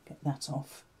that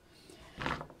off.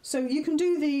 So you can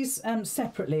do these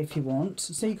separately if you want.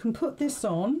 So you can put this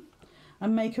on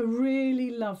and make a really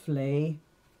lovely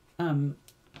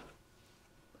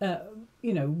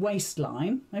you know,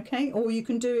 waistline, okay, or you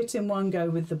can do it in one go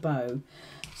with the bow.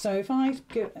 So if I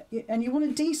go, and you want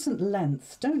a decent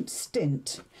length, don't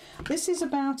stint. This is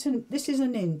this is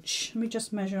an inch. Let me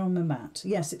just measure on the mat.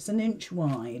 Yes, it's an inch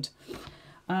wide.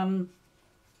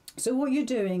 So what you're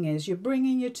doing is you're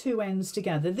bringing your two ends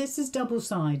together. This is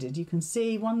double-sided. You can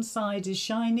see one side is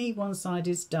shiny, one side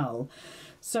is dull.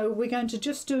 So we're going to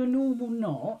just do a normal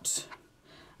knot.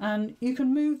 And you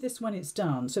can move this when it's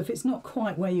done. So if it's not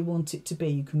quite where you want it to be,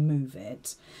 you can move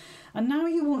it. And now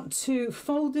you want to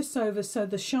fold this over so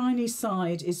the shiny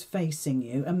side is facing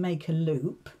you and make a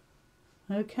loop.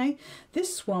 Okay,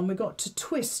 this one we've got to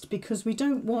twist because we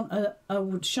don't want a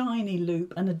shiny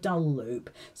loop and a dull loop.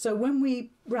 So when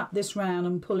we wrap this round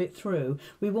and pull it through,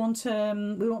 we want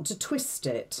to twist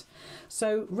it.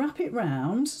 So wrap it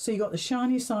round so you've got the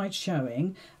shiny side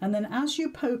showing, and then as you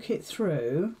poke it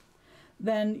through,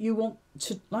 then you want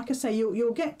to, like I say,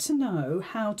 you'll get to know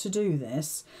how to do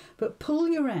this, but pull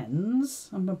your ends,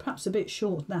 and perhaps a bit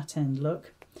short that end,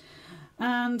 look,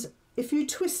 and if you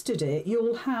twisted it,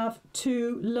 you'll have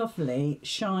two lovely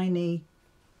shiny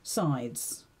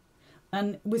sides.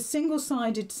 And with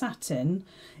single-sided satin,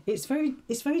 it's very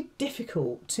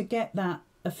difficult to get that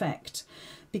effect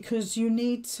because you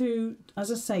need to,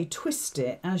 as I say, twist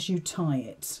it as you tie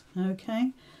it.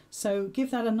 Okay, so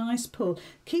give that a nice pull.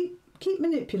 Keep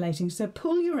manipulating. So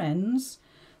pull your ends,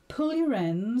 pull your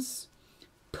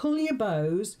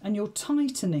bows, and you're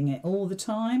tightening it all the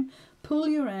time. Pull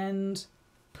your end,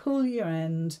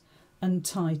 and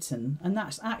tighten, and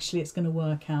that's actually, it's going to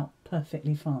work out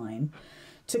perfectly fine.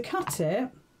 To cut it,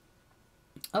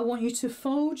 I want you to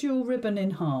fold your ribbon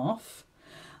in half,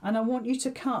 and I want you to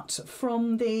cut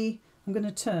from the, I'm going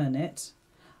to turn it,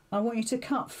 I want you to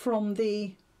cut from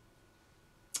the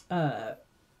I'm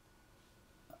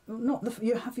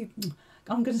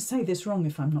going to say this wrong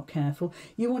if I'm not careful.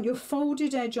 You want your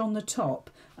folded edge on the top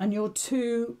and your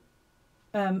two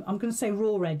I'm going to say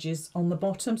raw edges on the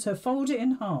bottom. So fold it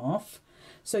in half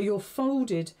so your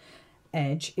folded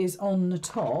edge is on the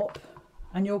top,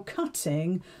 and you're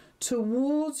cutting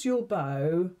towards your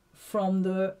bow from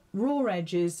the raw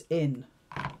edges in,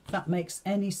 if that makes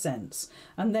any sense.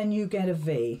 And then you get a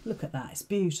V. Look at that, it's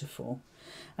beautiful.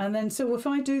 And then so if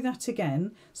I do that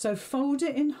again, so fold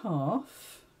it in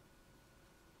half.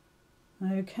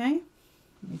 Okay,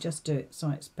 let me just do it so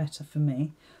it's better for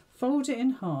me. Fold it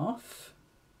in half,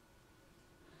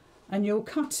 and you're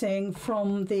cutting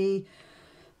from the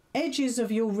edges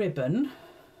of your ribbon,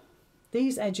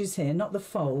 these edges here, not the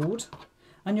fold,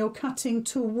 and you're cutting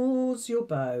towards your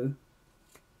bow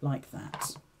like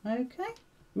that. Okay,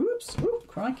 oops, ooh,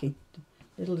 crikey,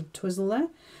 little twizzle there.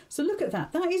 So look at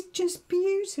that, that is just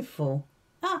beautiful,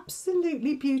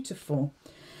 absolutely beautiful.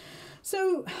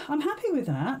 So I'm happy with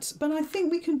that, but I think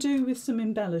we can do with some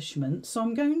embellishment. So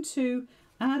I'm going to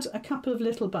add a couple of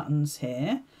little buttons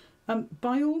here.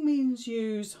 By all means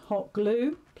use hot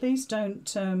glue. Please don't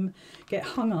get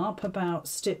hung up about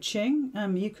stitching.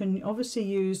 You can obviously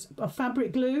use a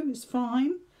fabric glue, is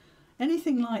fine.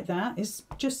 Anything like that is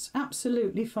just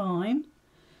absolutely fine.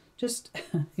 Just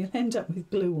you'll end up with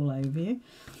glue all over you.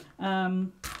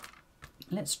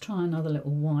 Let's try another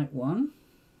little white one.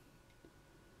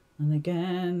 And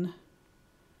again,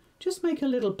 just make a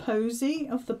little posy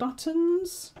of the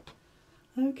buttons.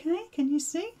 Okay, can you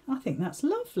see? I think that's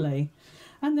lovely.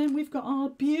 And then we've got our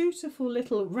beautiful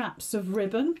little wraps of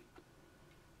ribbon.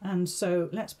 And so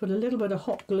let's put a little bit of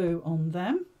hot glue on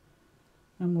them.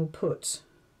 And we'll put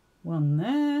one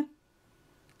there.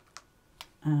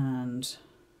 and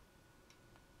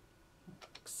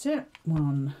set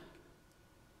one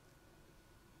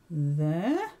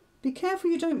there. Be careful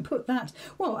you don't put that,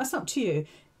 well, that's up to you.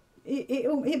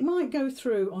 It might go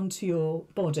through onto your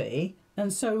body,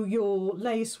 and so your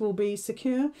lace will be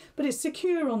secure, but it's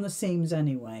secure on the seams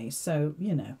anyway, so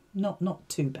you know, not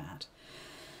too bad.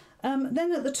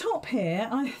 Then at the top here,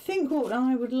 I think what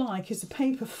I would like is a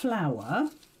paper flower.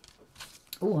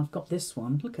 Oh, I've got this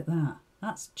one, look at that,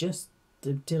 that's just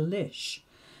the delish.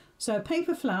 So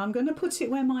paper flower, I'm going to put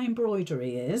it where my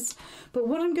embroidery is, but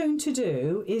what I'm going to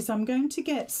do is I'm going to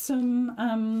get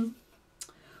some,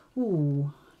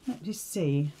 let me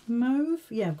see, mauve,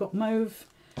 yeah, I've got mauve,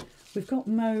 we've got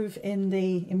mauve in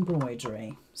the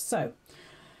embroidery. So,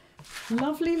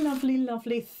 lovely, lovely,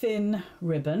 lovely thin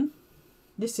ribbon.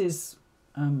 This is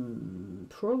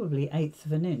probably 1/8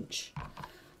 of an inch.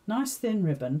 Nice thin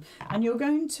ribbon, and you're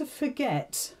going to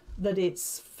forget that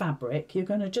it's fabric. You're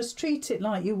going to just treat it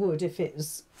like you would if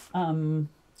it's they're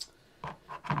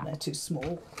too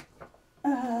small.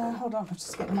 Hold on, I'll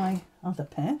just get my other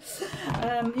pair.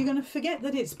 You're going to forget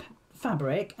that it's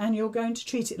fabric, and you're going to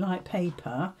treat it like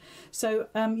paper. So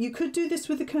you could do this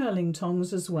with the curling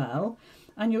tongs as well,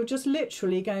 and you're just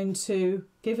literally going to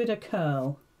give it a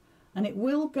curl, and it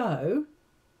will go.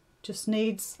 Just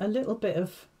needs a little bit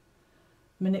of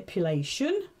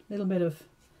manipulation, a little bit of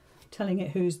telling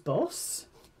it who's boss.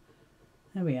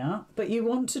 There we are. But you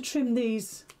want to trim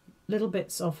these little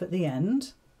bits off at the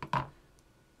end.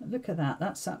 Look at that,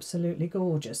 that's absolutely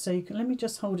gorgeous. So you can, let me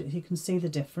just hold it so you can see the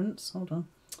difference. Hold on.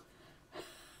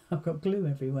 I've got glue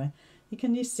everywhere.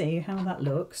 Can you see how that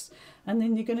looks? And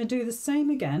then you're going to do the same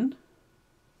again.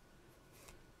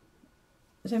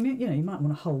 So, you know, you might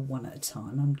want to hold one at a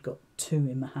time. I've got 2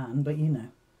 in my hand, but you know.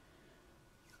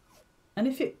 And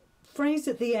if it frays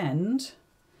at the end,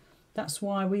 that's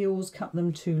why we always cut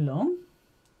them too long.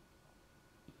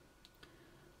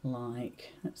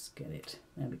 Like, let's get it,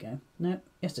 there we go. No,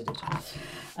 yes I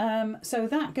did. So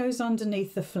that goes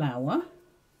underneath the flower.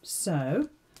 So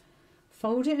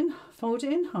fold it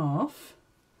in half.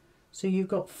 So you've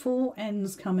got 4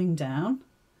 ends coming down.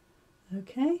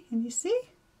 Okay, can you see?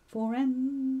 4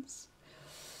 ends.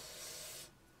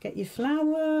 Get your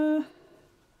flower.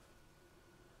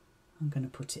 I'm going to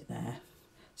put it there.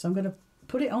 So I'm going to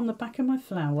put it on the back of my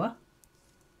flower.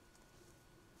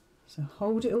 So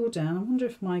hold it all down. I wonder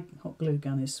if my hot glue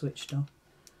gun is switched off.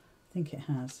 I think it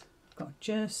has. I've got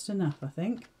just enough, I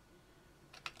think.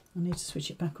 I need to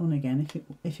switch it back on again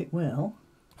if it will.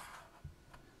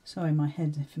 Sorry, if my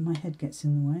head gets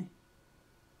in the way.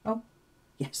 Oh,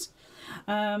 yes.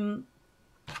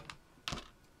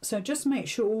 So just make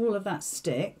sure all of that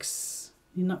sticks.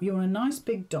 You're on a nice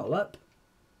big dollop.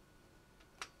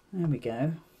 There we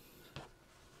go.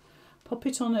 Pop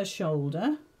it on her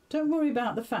shoulder. Don't worry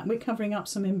about the fact we're covering up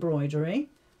some embroidery.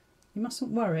 You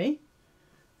mustn't worry.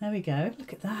 There we go.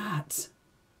 Look at that.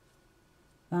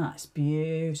 That's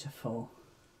beautiful.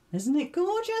 Isn't it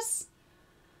gorgeous?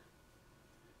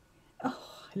 Oh,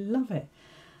 I love it.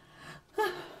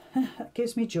 That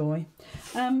gives me joy.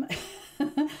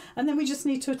 And then we just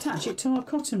need to attach it to our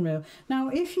cotton reel.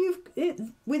 Now,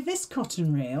 with this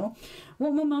cotton reel,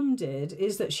 what my mum did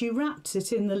is that she wrapped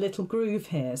it in the little groove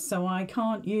here, so I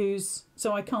can't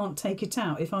take it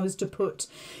out. If I was to put,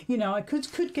 you know, I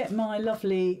could get my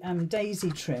lovely daisy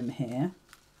trim here.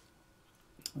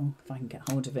 Oh, if I can get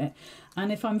hold of it.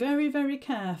 And if I'm very, very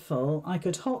careful, I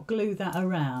could hot glue that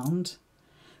around,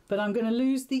 but I'm going to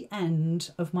lose the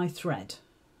end of my thread.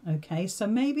 Okay, so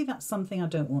maybe that's something I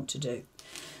don't want to do.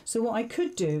 So what I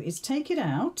could do is take it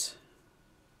out,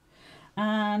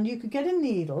 and you could get a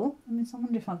needle. I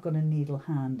wonder if I've got a needle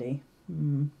handy.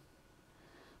 Not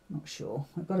sure.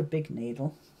 I've got a big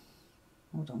needle.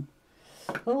 Hold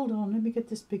on, let me get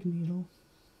this big needle.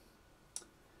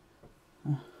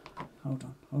 Hold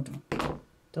on.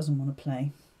 Doesn't want to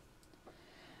play.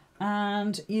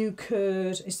 And you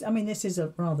could, I mean, this is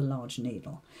a rather large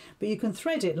needle, but you can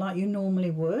thread it like you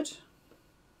normally would,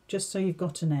 just so you've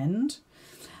got an end.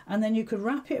 And then you could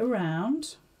wrap it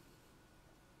around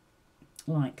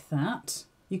like that.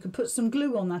 You could put some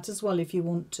glue on that as well if you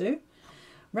want to.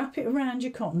 Wrap it around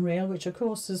your cotton reel, which of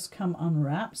course has come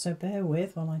unwrapped, so bear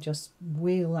with while I just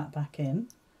wheel that back in.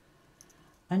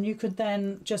 And you could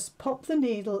then just pop the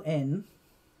needle in.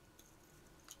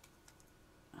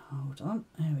 Hold on,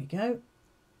 there we go.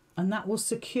 And that will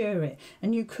secure it.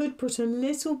 And you could put a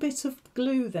little bit of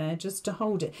glue there just to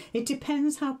hold it. It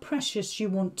depends how precious you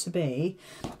want to be.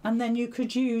 And then you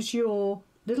could use your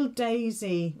little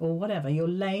daisy or whatever, your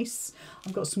lace.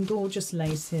 I've got some gorgeous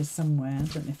lace here somewhere. I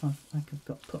don't know if I could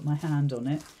put my hand on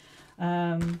it.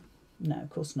 No,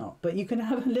 of course not. But you can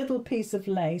have a little piece of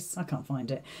lace, I can't find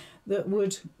it, that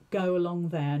would go along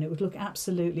there and it would look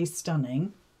absolutely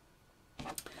stunning.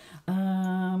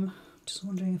 Just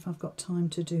wondering if I've got time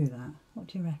to do that. What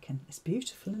do you reckon? It's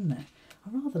beautiful, isn't it? I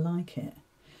rather like it.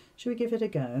 Shall we give it a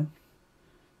go?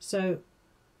 So,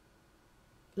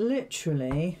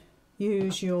 literally,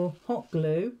 use your hot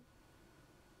glue.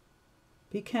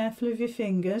 Be careful of your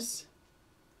fingers.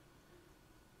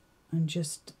 And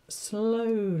just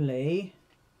slowly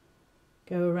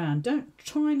go around. Don't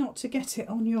try not to get it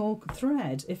on your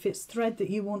thread if it's thread that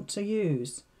you want to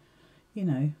use. You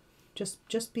know,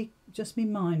 just be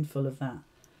mindful of that.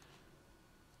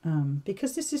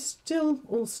 Because this is still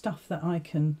all stuff that I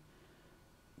can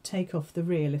take off the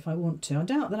reel if I want to. I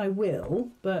doubt that I will,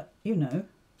 but you know,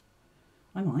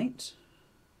 I might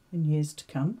in years to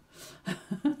come.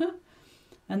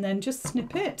 And then just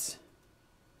snip it.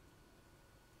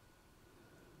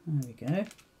 There we go.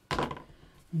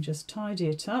 And just tidy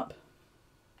it up.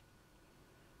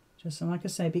 Just so, like I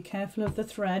say, be careful of the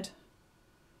thread.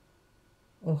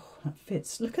 Oh, that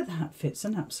fits. Look at that, fits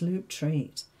an absolute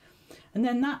treat. And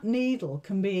then that needle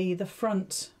can be the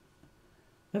front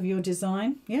of your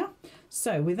design, yeah?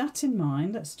 So with that in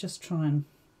mind, let's just try and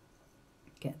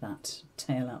get that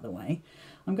tail out of the way.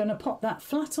 I'm going to pop that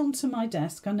flat onto my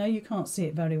desk. I know you can't see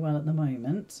it very well at the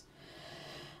moment.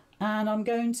 And I'm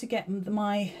going to get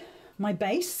my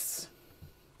base.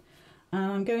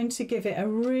 And I'm going to give it a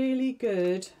really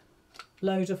good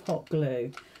load of hot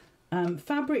glue.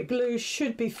 Fabric glue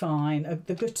should be fine.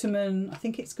 The Gutermann, I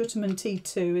think it's Gutermann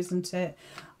T2, isn't it?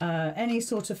 Any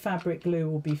sort of fabric glue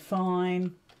will be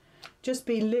fine. Just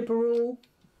be liberal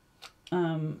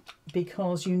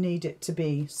because you need it to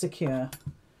be secure.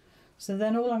 So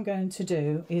then all I'm going to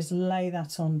do is lay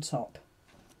that on top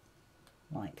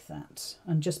like that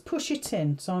and just push it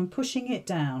in. So I'm pushing it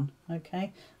down,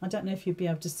 okay? I don't know if you'll be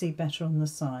able to see better on the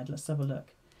side. Let's have a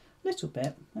look. A little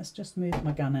bit. Let's just move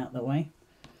my gun out of the way.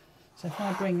 So if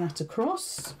I bring that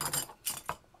across,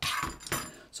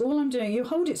 so all I'm doing, you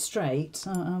hold it straight.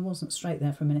 I wasn't straight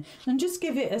there for a minute. And just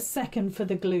give it a second for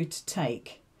the glue to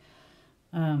take.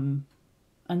 And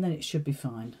then it should be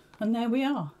fine. And there we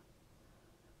are.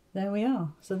 There we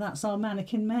are. So that's our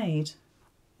mannequin made.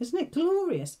 Isn't it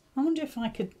glorious? I wonder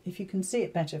if you can see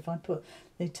it better if I put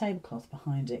the tablecloth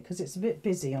behind it, because it's a bit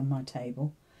busy on my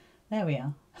table. There we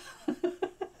are.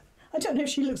 I don't know if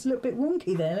she looks a little bit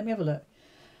wonky there. Let me have a look.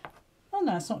 Oh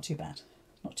no, it's not too bad.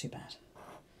 Not too bad.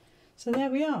 So there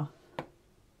we are.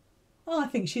 Oh, I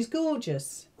think she's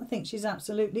gorgeous. I think she's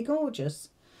absolutely gorgeous.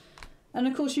 And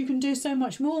of course you can do so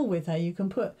much more with her. You can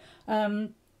put,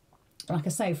 like I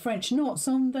say, French knots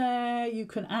on there. You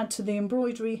can add to the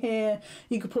embroidery here.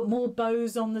 You could put more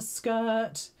bows on the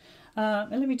skirt.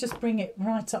 And let me just bring it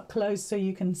right up close so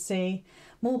you can see.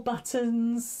 More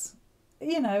buttons.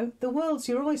 You know, the world's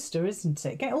your oyster, isn't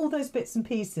it? Get all those bits and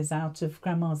pieces out of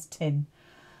Grandma's tin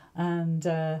and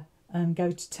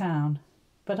go to town.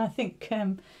 But I think,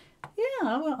 yeah,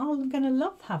 I'm going to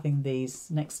love having these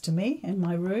next to me in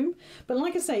my room. But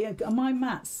like I say, my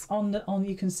mat's on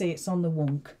you can see it's on the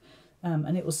wonk,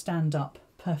 and it will stand up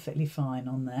perfectly fine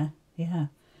on there. Yeah.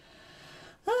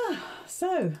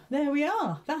 So there we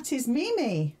are. That is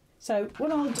Mimi. So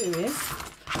what I'll do is,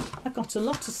 I've got a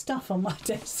lot of stuff on my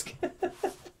desk.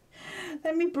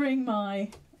 Let me bring my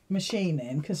machine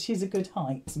in, because she's a good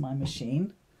height, my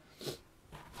machine.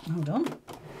 Hold on.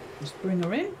 Just bring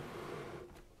her in.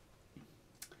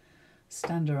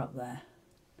 Stand her up there.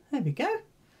 There we go.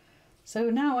 So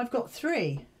now I've got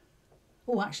 3.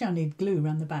 Oh, actually I need glue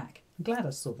around the back. I'm glad I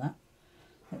saw that.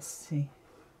 Let's see.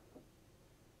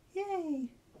 Yay.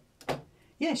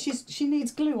 Yeah, she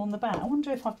needs glue on the back. I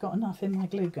wonder if I've got enough in my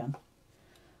glue gun.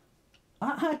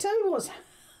 I'll tell you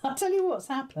what's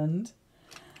happened.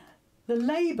 The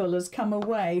label has come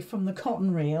away from the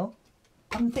cotton reel.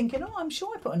 I'm thinking, oh, I'm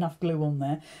sure I put enough glue on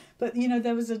there. But, you know,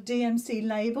 there was a DMC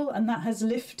label and that has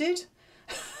lifted.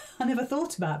 I never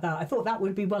thought about that. I thought that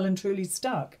would be well and truly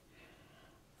stuck.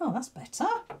 Oh, that's better.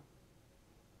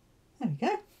 There we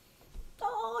go.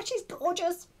 Oh, she's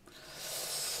gorgeous.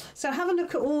 So have a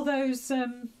look at all those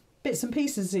bits and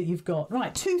pieces that you've got.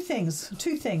 Right, two things.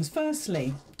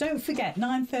 Firstly, don't forget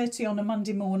 9:30 on a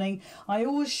Monday morning. I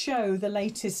always show the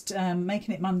latest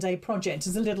Making It Monday project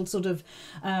as a little sort of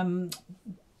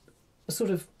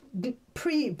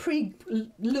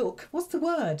pre-look. What's the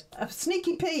word? A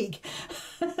sneaky peek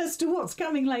as to what's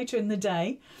coming later in the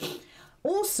day.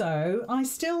 Also, I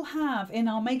still have in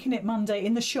our Making It Monday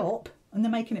in the shop. In the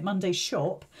Making It Monday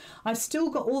shop, I've still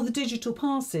got all the digital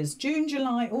passes. June,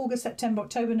 July, August, September,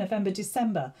 October, November,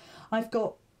 December. I've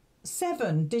got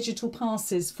 7 digital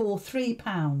passes for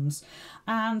 £3,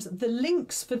 and the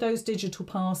links for those digital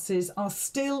passes are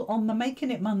still on the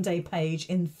Making It Monday page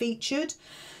in featured,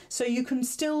 so you can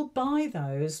still buy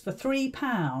those for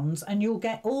 £3 and you'll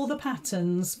get all the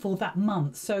patterns for that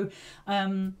month. So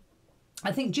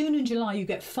I think June and July you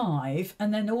get 5,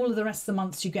 and then all of the rest of the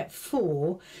months you get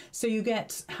 4. So you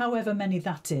get however many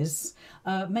that is,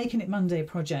 Making It Monday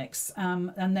projects,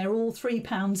 and they're all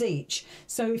 £3 each.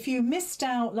 So if you missed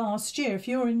out last year, if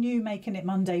you're a new Making It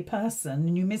Monday person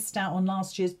and you missed out on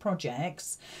last year's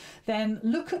projects, then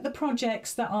look at the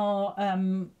projects that are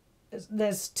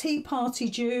there's Tea Party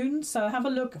June, so have a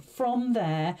look from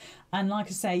there, and like I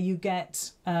say, you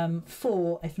get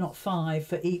 4 if not 5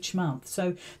 for each month.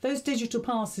 So those digital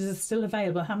passes are still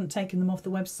available. I haven't taken them off the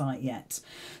website yet,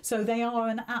 so they are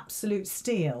an absolute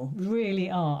steal, really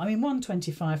are. I mean,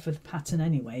 £1.25 for the pattern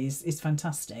anyway is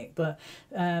fantastic, but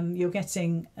you're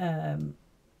getting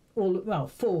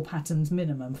 4 patterns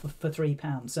minimum for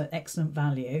 £3, so excellent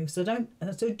value. So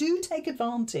do take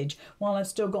advantage while I've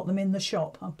still got them in the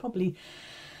shop. I'll probably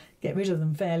get rid of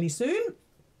them fairly soon.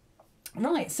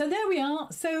 Right, so there we are.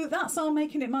 So that's our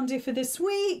Making It Monday for this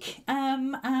week,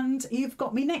 and you've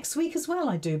got me next week as well,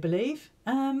 I do believe.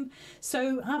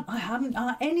 So I haven't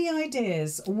any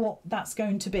ideas what that's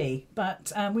going to be,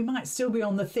 but we might still be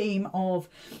on the theme of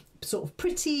sort of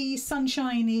pretty,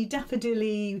 sunshiny,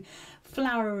 daffodilly,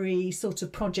 flowery sort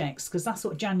of projects, because that's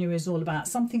what January is all about,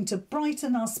 something to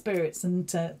brighten our spirits and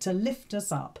to lift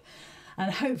us up.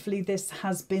 And hopefully this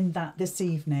has been that this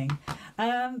evening.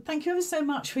 Thank you ever so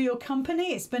much for your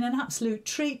company. It's been an absolute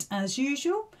treat as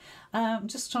usual.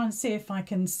 Just trying to see if I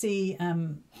can see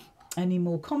any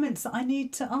more comments that I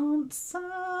need to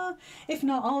answer. If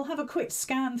not, I'll have a quick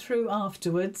scan through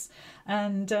afterwards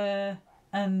and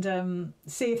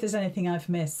see if there's anything I've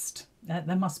missed.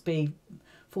 There must be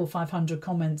 400 or 500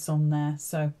 comments on there.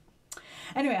 So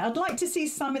anyway, I'd like to see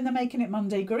some in the Making It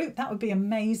Monday group. That would be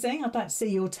amazing. I'd like to see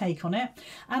your take on it.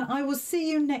 And I will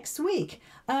see you next week.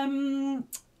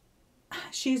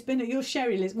 She's been at your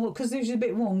Sherry list, well, because it was a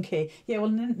bit wonky. Yeah, well,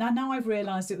 now I've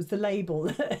realised it was the label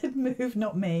that had moved,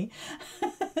 not me.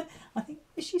 I think,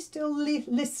 is she still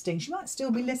listing? She might still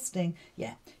be listing.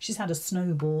 Yeah, she's had a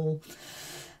snowball.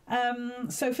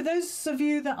 So for those of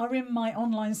you that are in my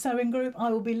online sewing group,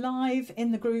 I will be live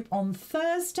in the group on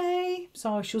Thursday,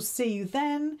 so I shall see you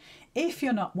then. If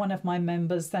you're not one of my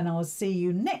members, then I'll see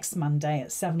you next Monday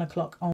at 7 o'clock on